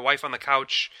my wife on the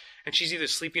couch, and she's either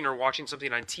sleeping or watching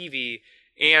something on TV,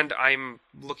 and I'm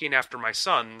looking after my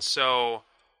son, so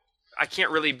I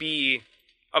can't really be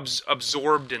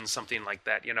absorbed in something like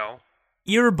that, you know?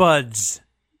 Earbuds.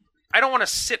 I don't want to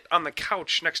sit on the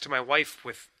couch next to my wife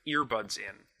with earbuds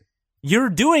in. You're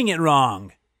doing it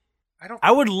wrong.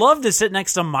 I would love to sit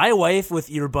next to my wife with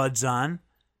earbuds on.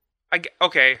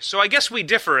 Okay, so I guess we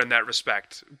differ in that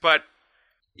respect. But,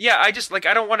 yeah, I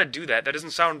don't want to do that. That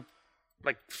doesn't sound,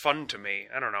 like, fun to me.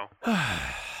 I don't know.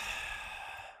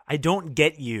 I don't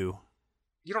get you.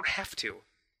 You don't have to.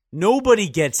 Nobody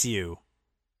gets you.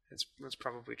 That's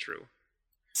probably true.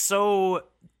 So,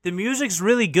 the music's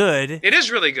really good. It is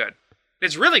really good.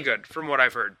 It's really good, from what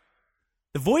I've heard.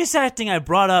 The voice acting I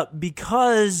brought up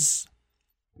because...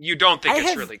 You don't think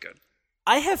it's really good.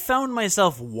 I have found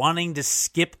myself wanting to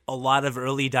skip a lot of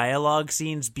early dialogue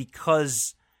scenes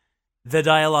because the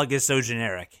dialogue is so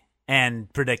generic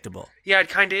and predictable. Yeah, it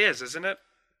kind of is, isn't it?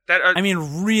 I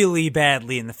mean, really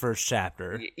badly in the first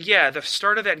chapter. Yeah, the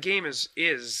start of that game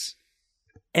is...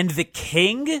 And the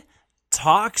king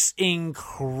talks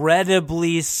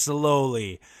incredibly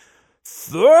slowly.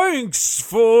 Thanks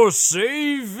for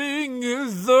saving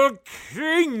the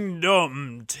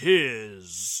kingdom,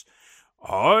 'tis.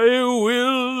 I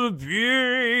will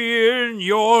be in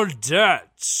your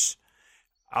debt.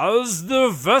 As the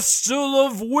vestal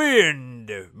of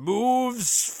wind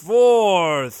moves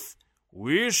forth,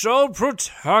 we shall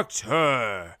protect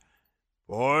her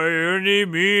by any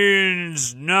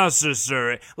means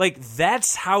necessary. Like,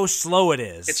 that's how slow it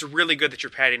is. It's really good that you're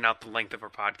padding out the length of our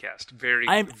podcast. Very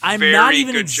I'm not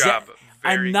even good job.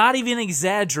 I'm not even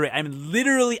exaggerating. I'm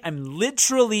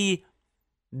literally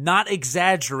not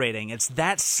exaggerating. It's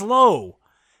that slow.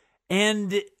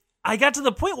 And I got to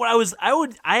the point where I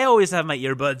always have my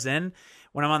earbuds in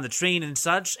when I'm on the train and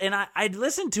such, and I'd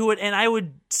listen to it, and I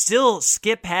would still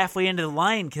skip halfway into the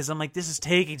line because I'm like, this is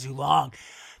taking too long.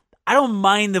 I don't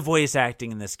mind the voice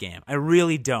acting in this game. I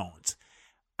really don't.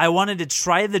 I wanted to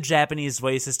try the Japanese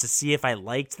voices to see if I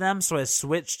liked them, so I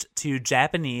switched to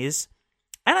Japanese,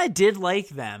 and I did like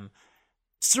them.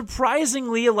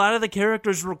 Surprisingly, a lot of the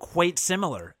characters were quite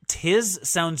similar. Tiz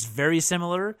sounds very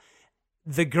similar.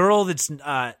 The girl that's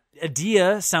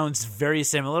Adia sounds very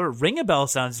similar. Ring a Bell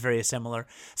sounds very similar.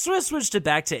 So I switched it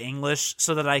back to English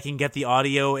so that I can get the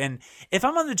audio. And if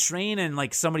I'm on the train and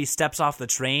like somebody steps off the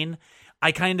train,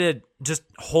 I kind of just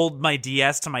hold my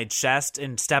DS to my chest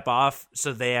and step off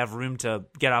so they have room to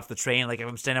get off the train, like if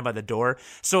I'm standing by the door.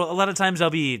 So a lot of times I'll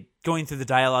be going through the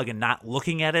dialogue and not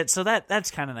looking at it, so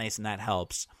that's kind of nice and that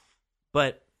helps.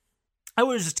 But I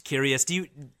was just curious, do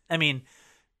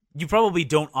you probably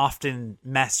don't often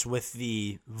mess with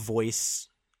the voice,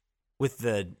 with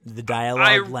the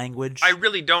dialogue language. I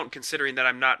really don't, considering that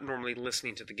I'm not normally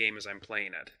listening to the game as I'm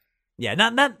playing it. Yeah,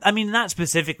 not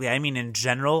specifically. I mean, in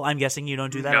general, I'm guessing you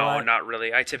don't do that a lot? No, not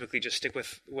really. I typically just stick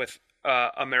with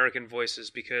American voices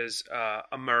because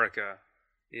America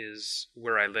is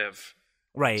where I live.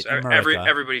 Right, So America.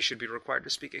 everybody should be required to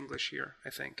speak English here, I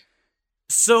think.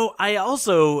 So I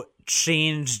also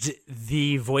changed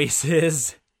the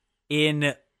voices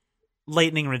in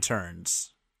Lightning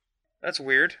Returns. That's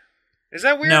weird. Is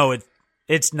that weird? No,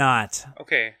 it's not.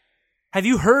 Okay. Have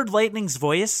you heard Lightning's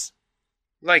voice?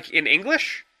 Like in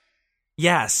English?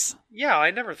 Yes. Yeah,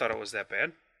 I never thought it was that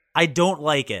bad. I don't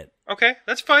like it. Okay,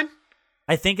 that's fine.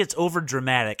 I think it's over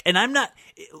dramatic, and I'm not.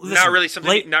 Listen, Not really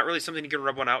something you can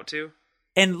rub one out to.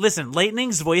 And listen,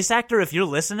 Lightning's voice actor, if you're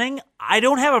listening, I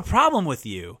don't have a problem with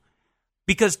you.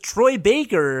 Because Troy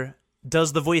Baker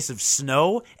does the voice of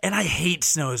Snow, and I hate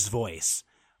Snow's voice.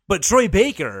 But Troy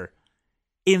Baker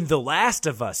in The Last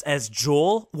of Us as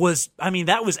Joel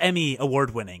that was Emmy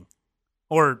award winning.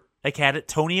 Or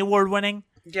Tony award winning.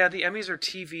 Yeah, the Emmys are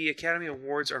TV, Academy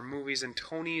Awards are movies, and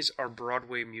Tonys are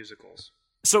Broadway musicals.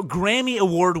 So Grammy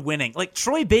award winning. Like,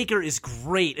 Troy Baker is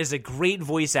great, is a great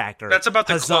voice actor. That's about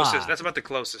the Huzzah. closest. That's about the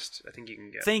closest I think you can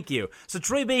get. Thank you. So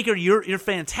Troy Baker, you're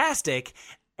fantastic,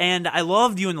 and I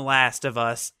loved you in The Last of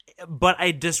Us, but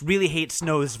I just really hate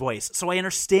Snow's voice. So I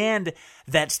understand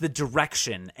that's the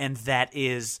direction, and that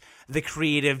is the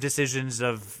creative decisions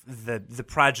of the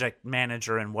project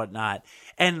manager and whatnot.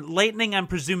 And Lightning, I'm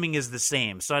presuming, is the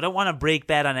same. So I don't want to break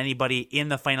bad on anybody in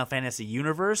the Final Fantasy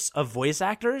universe of voice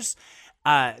actors.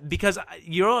 Because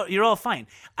you're all fine.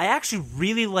 I actually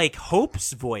really like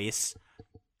Hope's voice,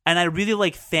 and I really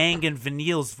like Fang and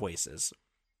Vanille's voices.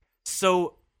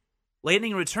 So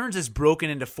Lightning Returns is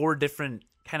broken into 4 different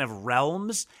kind of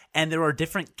realms, and there are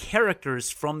different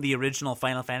characters from the original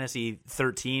Final Fantasy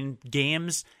 13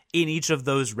 games in each of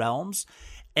those realms.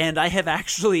 And I have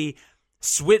actually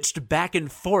switched back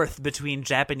and forth between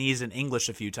Japanese and English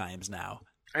a few times now.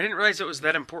 I didn't realize it was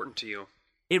that important to you.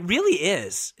 It really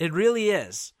is. It really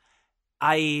is.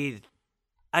 I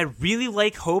really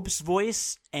like Hope's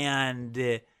voice,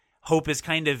 and Hope is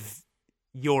kind of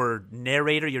your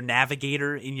narrator, your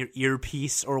navigator in your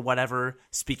earpiece or whatever,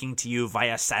 speaking to you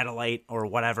via satellite or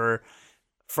whatever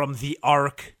from the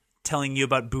Ark, telling you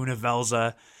about Boona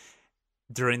Velza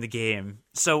during the game.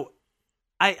 So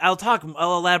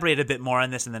I'll elaborate a bit more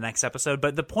on this in the next episode,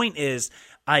 but the point is,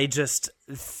 I just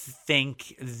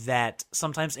think that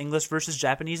sometimes English versus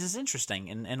Japanese is interesting,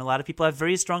 and a lot of people have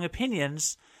very strong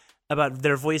opinions about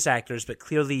their voice actors, but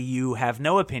clearly you have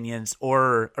no opinions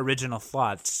or original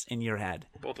thoughts in your head.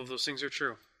 Both of those things are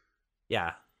true.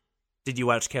 Yeah. Did you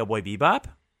watch Cowboy Bebop?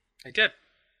 I did.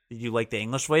 Did you like the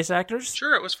English voice actors?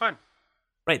 Sure, it was fun.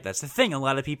 Right, that's the thing. A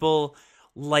lot of people,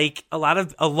 like a lot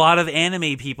of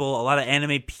anime people, a lot of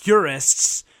anime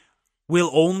purists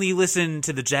will only listen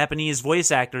to the Japanese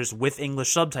voice actors with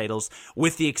English subtitles,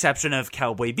 with the exception of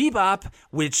Cowboy Bebop,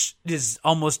 which is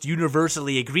almost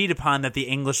universally agreed upon that the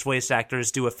English voice actors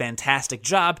do a fantastic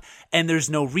job, and there's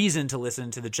no reason to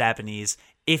listen to the Japanese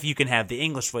if you can have the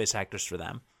English voice actors for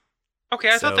them. Okay,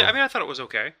 I thought it was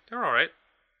okay. They were all right.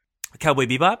 Cowboy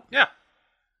Bebop? Yeah.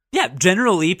 Yeah,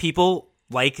 generally people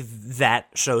like that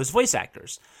show's voice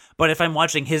actors. But if I'm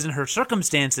watching His and Her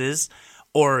Circumstances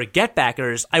or Get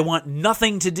Backers, I want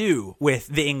nothing to do with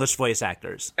the English voice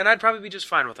actors. And I'd probably be just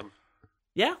fine with them.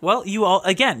 Yeah, well, you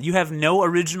have no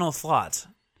original thought.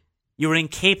 You're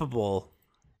incapable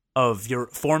of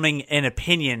forming an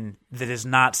opinion that is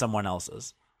not someone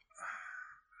else's.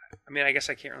 I mean, I guess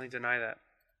I can't really deny that.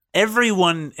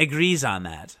 Everyone agrees on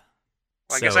that.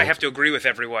 Well, I guess I have to agree with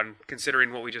everyone,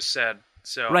 considering what we just said.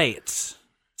 So right.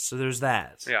 So there's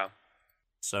that. Yeah.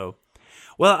 So,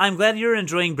 well, I'm glad you're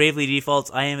enjoying Bravely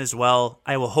Default. I am as well.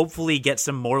 I will hopefully get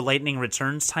some more Lightning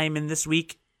Returns time in this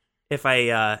week if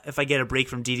I get a break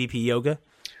from DDP Yoga.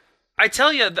 I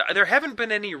tell you, there haven't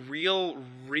been any real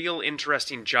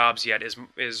interesting jobs yet.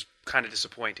 Is kind of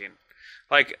disappointing.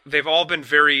 Like, they've all been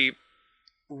very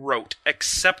rote,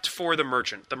 except for the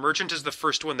Merchant. The Merchant is the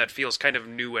first one that feels kind of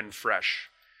new and fresh.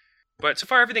 But so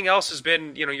far, everything else has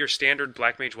been, your standard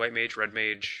Black Mage, White Mage, Red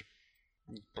Mage,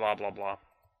 blah, blah, blah.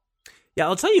 Yeah,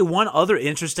 I'll tell you one other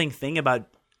interesting thing about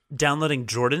downloading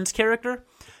Jordan's character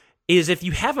is if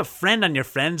you have a friend on your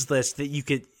friends list that you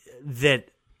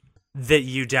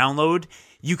download,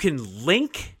 you can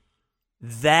link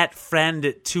that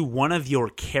friend to one of your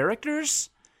characters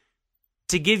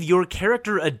to give your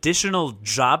character additional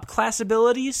job class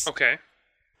abilities. Okay.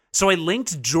 So I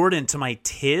linked Jordan to my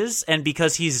Tiz, and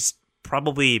because he's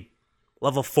probably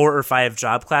level 4 or 5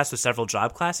 job class with several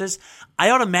job classes,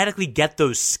 I automatically get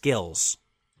those skills.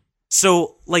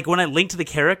 So, like, when I linked the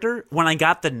character, when I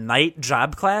got the knight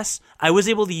job class, I was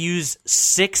able to use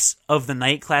 6 of the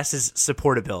knight class's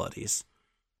support abilities.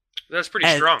 That's pretty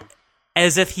strong.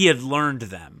 As if he had learned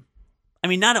them. I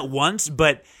mean, not at once,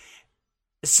 but...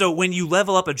 So when you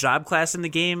level up a job class in the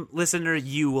game, listener,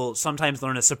 you will sometimes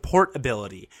learn a support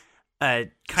ability.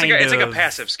 It's like a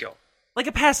passive skill. Like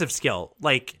a passive skill.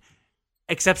 Like,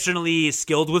 exceptionally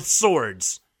skilled with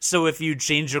swords. So if you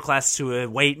change your class to a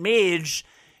white mage,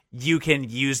 you can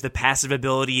use the passive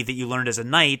ability that you learned as a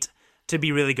knight to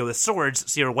be really good with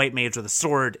swords. So you're a white mage with a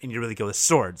sword, and you're really good with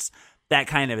swords. That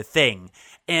kind of a thing.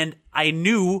 And I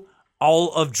knew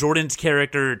all of Jordan's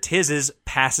character Tiz's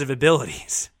passive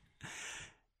abilities.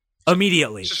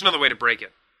 Immediately. It's just another way to break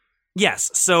it. Yes.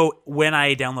 So when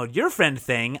I download your friend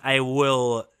thing, I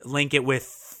will link it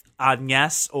with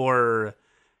Agnes or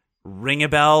Ring a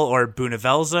Bell or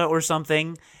Bunavelza or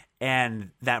something, and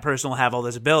that person will have all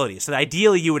those abilities. So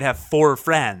ideally, you would have 4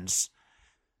 friends.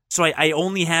 So I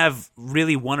only have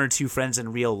really 1 or 2 friends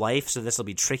in real life, so this will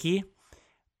be tricky.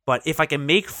 But if I can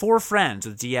make 4 friends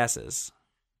with DSs...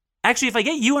 Actually, if I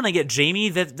get you and I get Jamie,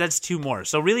 that's 2 more.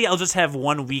 So really, I'll just have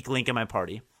 1 weak link in my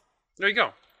party. There you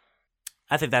go.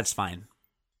 I think that's fine.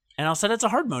 And I'll set it to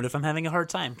hard mode if I'm having a hard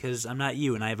time, because I'm not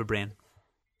you and I have a brain.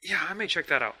 Yeah, I may check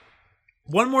that out.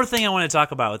 One more thing I want to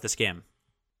talk about with this game.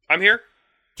 I'm here.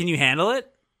 Can you handle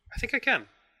it? I think I can.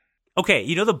 Okay,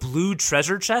 you know the blue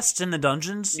treasure chests in the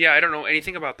dungeons? Yeah, I don't know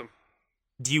anything about them.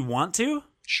 Do you want to?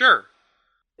 Sure.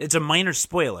 It's a minor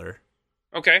spoiler.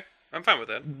 Okay, I'm fine with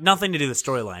that. Nothing to do with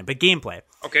storyline, but gameplay.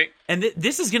 Okay. And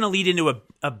this is going to lead into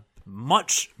a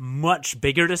much, much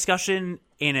bigger discussion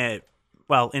in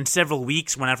several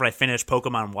weeks whenever I finish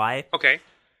Pokemon Y. Okay.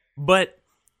 But,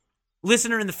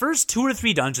 listener, in the first 2 or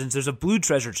 3 dungeons, there's a blue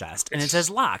treasure chest, and it says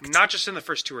locked. Not just in the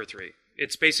first 2 or 3.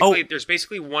 It's basically, there's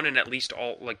basically 1 in at least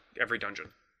every dungeon.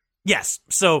 Yes.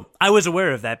 So, I was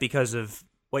aware of that because of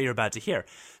what you're about to hear.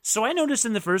 So, I noticed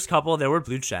in the first couple there were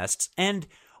blue chests, and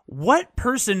what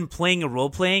person playing a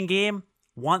role-playing game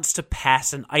wants to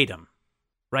pass an item?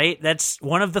 Right? That's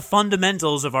one of the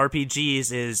fundamentals of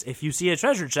RPGs is if you see a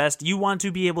treasure chest, you want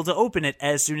to be able to open it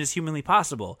as soon as humanly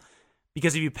possible.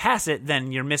 Because if you pass it,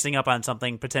 then you're missing up on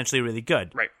something potentially really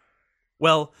good. Right.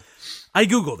 Well, I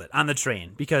Googled it on the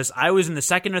train because I was in the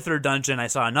 2nd or 3rd dungeon, I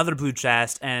saw another blue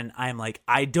chest, and I'm like,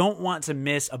 I don't want to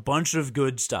miss a bunch of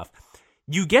good stuff.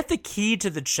 You get the key to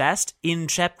the chest in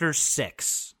Chapter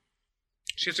 6.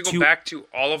 So you have to go back to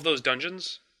all of those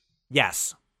dungeons?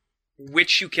 Yes.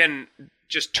 Which you can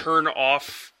just turn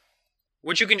off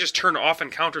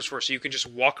encounters for, so you can just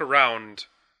walk around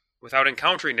without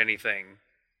encountering anything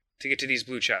to get to these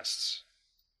blue chests.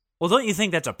 Well, don't you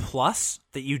think that's a plus,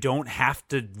 that you don't have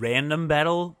to random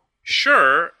battle?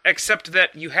 Sure, except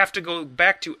that you have to go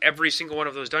back to every single one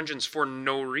of those dungeons for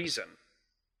no reason.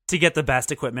 To get the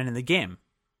best equipment in the game.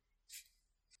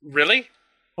 Really?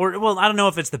 Or, well, I don't know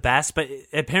if it's the best, but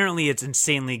apparently it's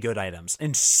insanely good items.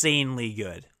 Insanely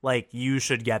good. Like, you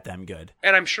should get them good.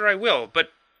 And I'm sure I will, but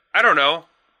I don't know.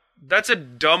 That's a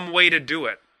dumb way to do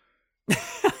it.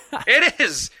 It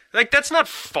is! Like, that's not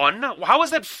fun. How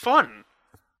is that fun?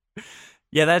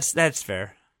 Yeah, that's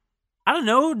fair. I don't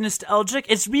know, nostalgic.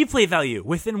 It's replay value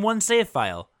within 1 save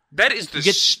file. That is the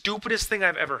stupidest thing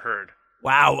I've ever heard.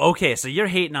 Wow, okay, so you're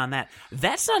hating on that.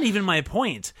 That's not even my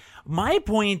point. My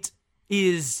point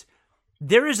is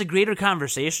there is a greater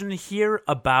conversation here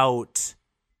about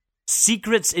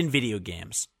secrets in video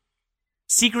games.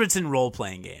 Secrets in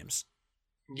role-playing games.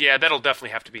 Yeah, that'll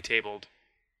definitely have to be tabled.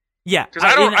 Yeah. Because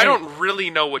I don't really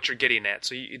know what you're getting at,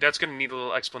 so that's going to need a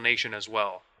little explanation as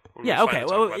well. Yeah, okay.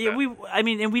 Well,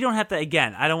 and we don't have to,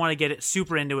 again, I don't want to get it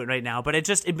super into it right now, but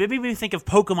it made me think of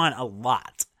Pokemon a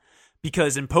lot.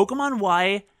 Because in Pokemon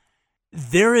Y,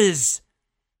 there is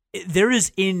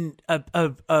in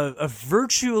a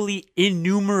virtually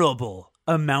innumerable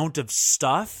amount of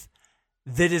stuff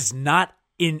that is not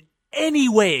in any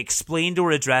way explained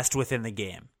or addressed within the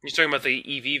game. You're talking about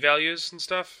the EV values and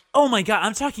stuff? Oh my god,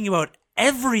 I'm talking about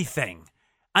everything.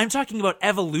 I'm talking about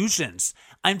evolutions.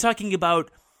 I'm talking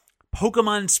about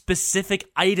Pokemon-specific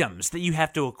items that you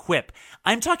have to equip.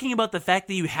 I'm talking about the fact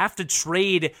that you have to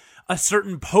trade a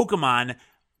certain Pokemon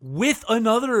with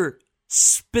another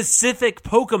specific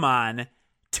Pokemon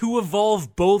to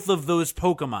evolve both of those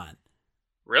Pokemon.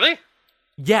 Really?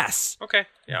 Yes. Okay.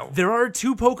 Yeah. There are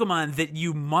 2 Pokemon that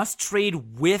you must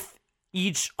trade with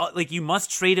each, you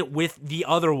must trade it with the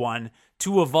other one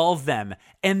to evolve them,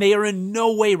 and they are in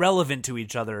no way relevant to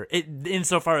each other,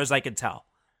 insofar as I can tell.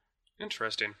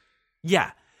 Interesting.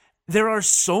 Yeah. there are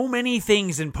so many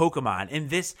things in Pokemon, and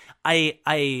this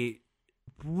I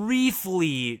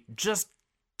briefly just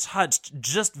touched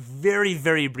just very,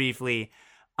 very briefly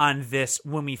on this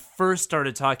when we first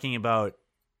started talking about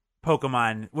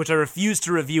Pokemon, which I refused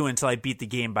to review until I beat the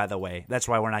game, by the way. That's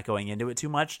why we're not going into it too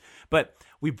much. But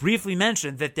we briefly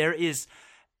mentioned that there is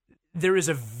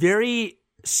a very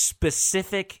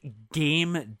specific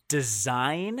game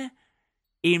design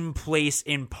in place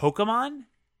in Pokemon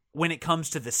when it comes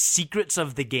to the secrets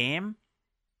of the game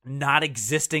not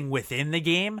existing within the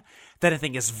game that I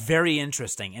think is very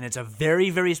interesting, and it's a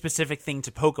very, very specific thing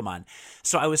to Pokemon.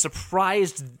 So I was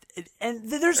surprised, and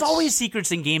there's always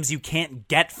secrets in games you can't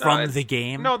get from the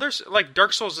game. No, there's like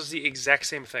Dark Souls is the exact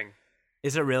same thing.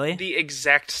 Is it really? The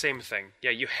exact same thing.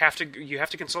 Yeah, you have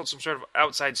to consult some sort of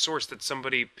outside source that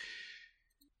somebody.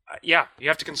 You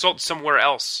have to consult somewhere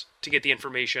else to get the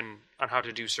information on how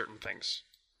to do certain things.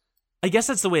 I guess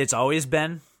that's the way it's always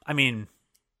been. I mean,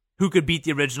 who could beat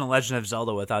the original Legend of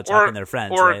Zelda without talking to their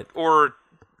friends, right? Or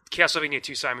Castlevania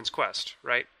 2 Simon's Quest,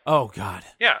 right? Oh, God.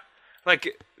 Yeah.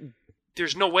 Like,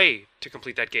 there's no way to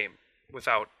complete that game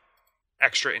without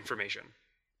extra information.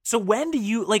 So why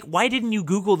didn't you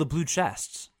Google the blue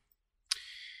chests?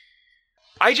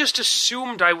 I just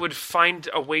assumed I would find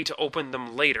a way to open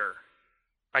them later,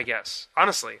 I guess.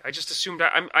 Honestly, I just assumed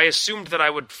I assumed that I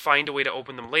would find a way to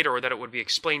open them later, or that it would be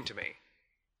explained to me.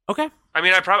 Okay. I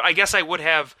mean, I guess I would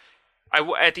have.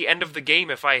 At the end of the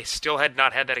game, if I still had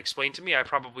not had that explained to me, I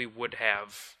probably would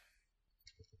have.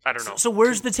 I don't know. So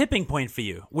where's the tipping point for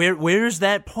you? Where's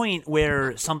that point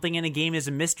where something in a game is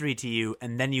a mystery to you,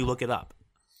 and then you look it up?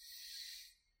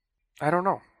 I don't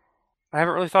know. I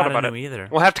haven't really thought about it either.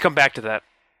 We'll have to come back to that.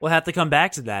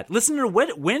 Listener,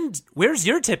 where's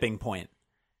your tipping point?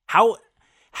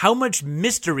 How much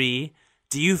mystery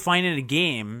do you find in a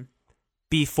game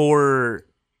before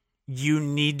you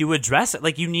need to address it?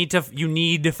 Like you need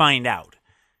to find out.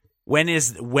 When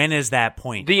is that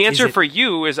point? The answer for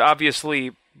you is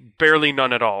obviously barely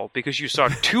none at all, because you saw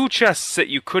 2 chests that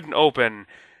you couldn't open,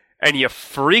 and you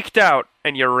freaked out,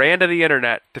 and you ran to the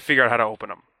internet to figure out how to open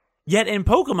them. Yet in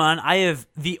Pokemon,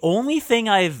 the only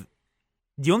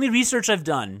research I've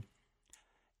done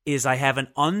is I have an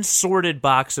unsorted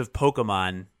box of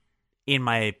Pokemon in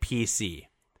my PC.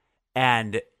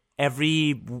 And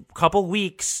every couple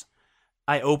weeks,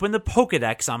 I open the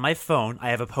Pokedex on my phone. I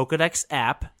have a Pokedex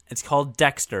app. It's called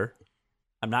Dexter.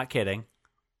 I'm not kidding.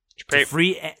 Did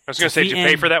you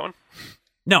pay for that one?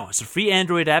 No, it's a free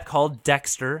Android app called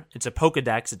Dexter. It's a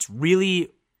Pokedex. It's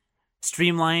really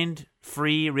streamlined,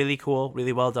 free, really cool,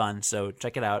 really well done. So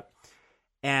check it out.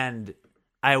 And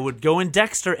I would go in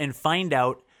Dexter and find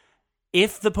out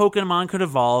if the Pokemon could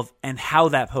evolve and how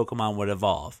that Pokemon would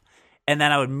evolve. And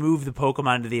then I would move the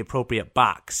Pokemon into the appropriate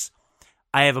box.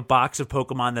 I have a box of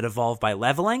Pokemon that evolve by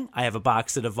leveling. I have a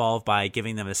box that evolve by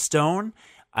giving them a stone.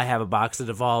 I have a box that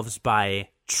evolves by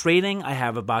trading. I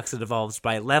have a box that evolves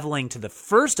by leveling to the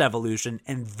first evolution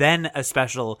and then a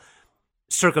special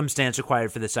circumstance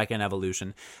required for the second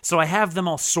evolution. So I have them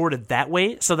all sorted that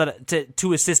way so that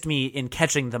to assist me in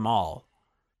catching them all.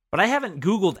 But I haven't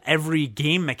Googled every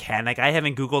game mechanic. I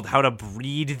haven't Googled how to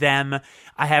breed them.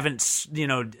 I haven't,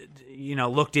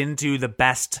 looked into the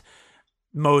best,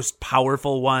 most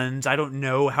powerful ones. I don't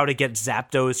know how to get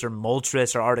Zapdos or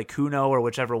Moltres or Articuno or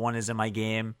whichever one is in my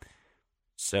game.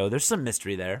 So there's some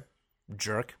mystery there.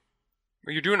 Jerk.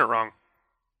 Well, you're doing it wrong.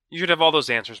 You should have all those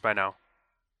answers by now.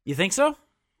 You think so?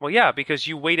 Well, yeah, because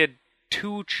you waited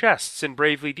 2 chests in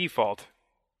Bravely Default.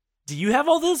 Do you have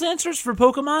all those answers for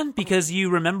Pokemon because you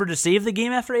remember to save the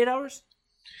game after 8 hours?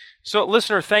 So,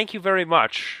 listener, thank you very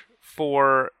much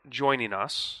for joining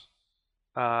us.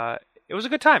 It was a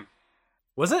good time.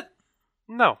 Was it?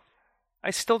 No.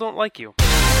 I still don't like you.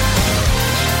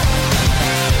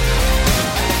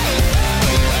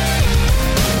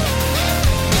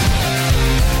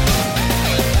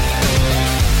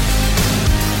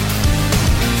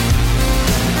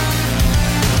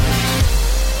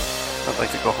 I'd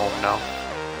like to go home now.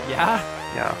 Yeah?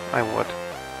 Yeah, I would.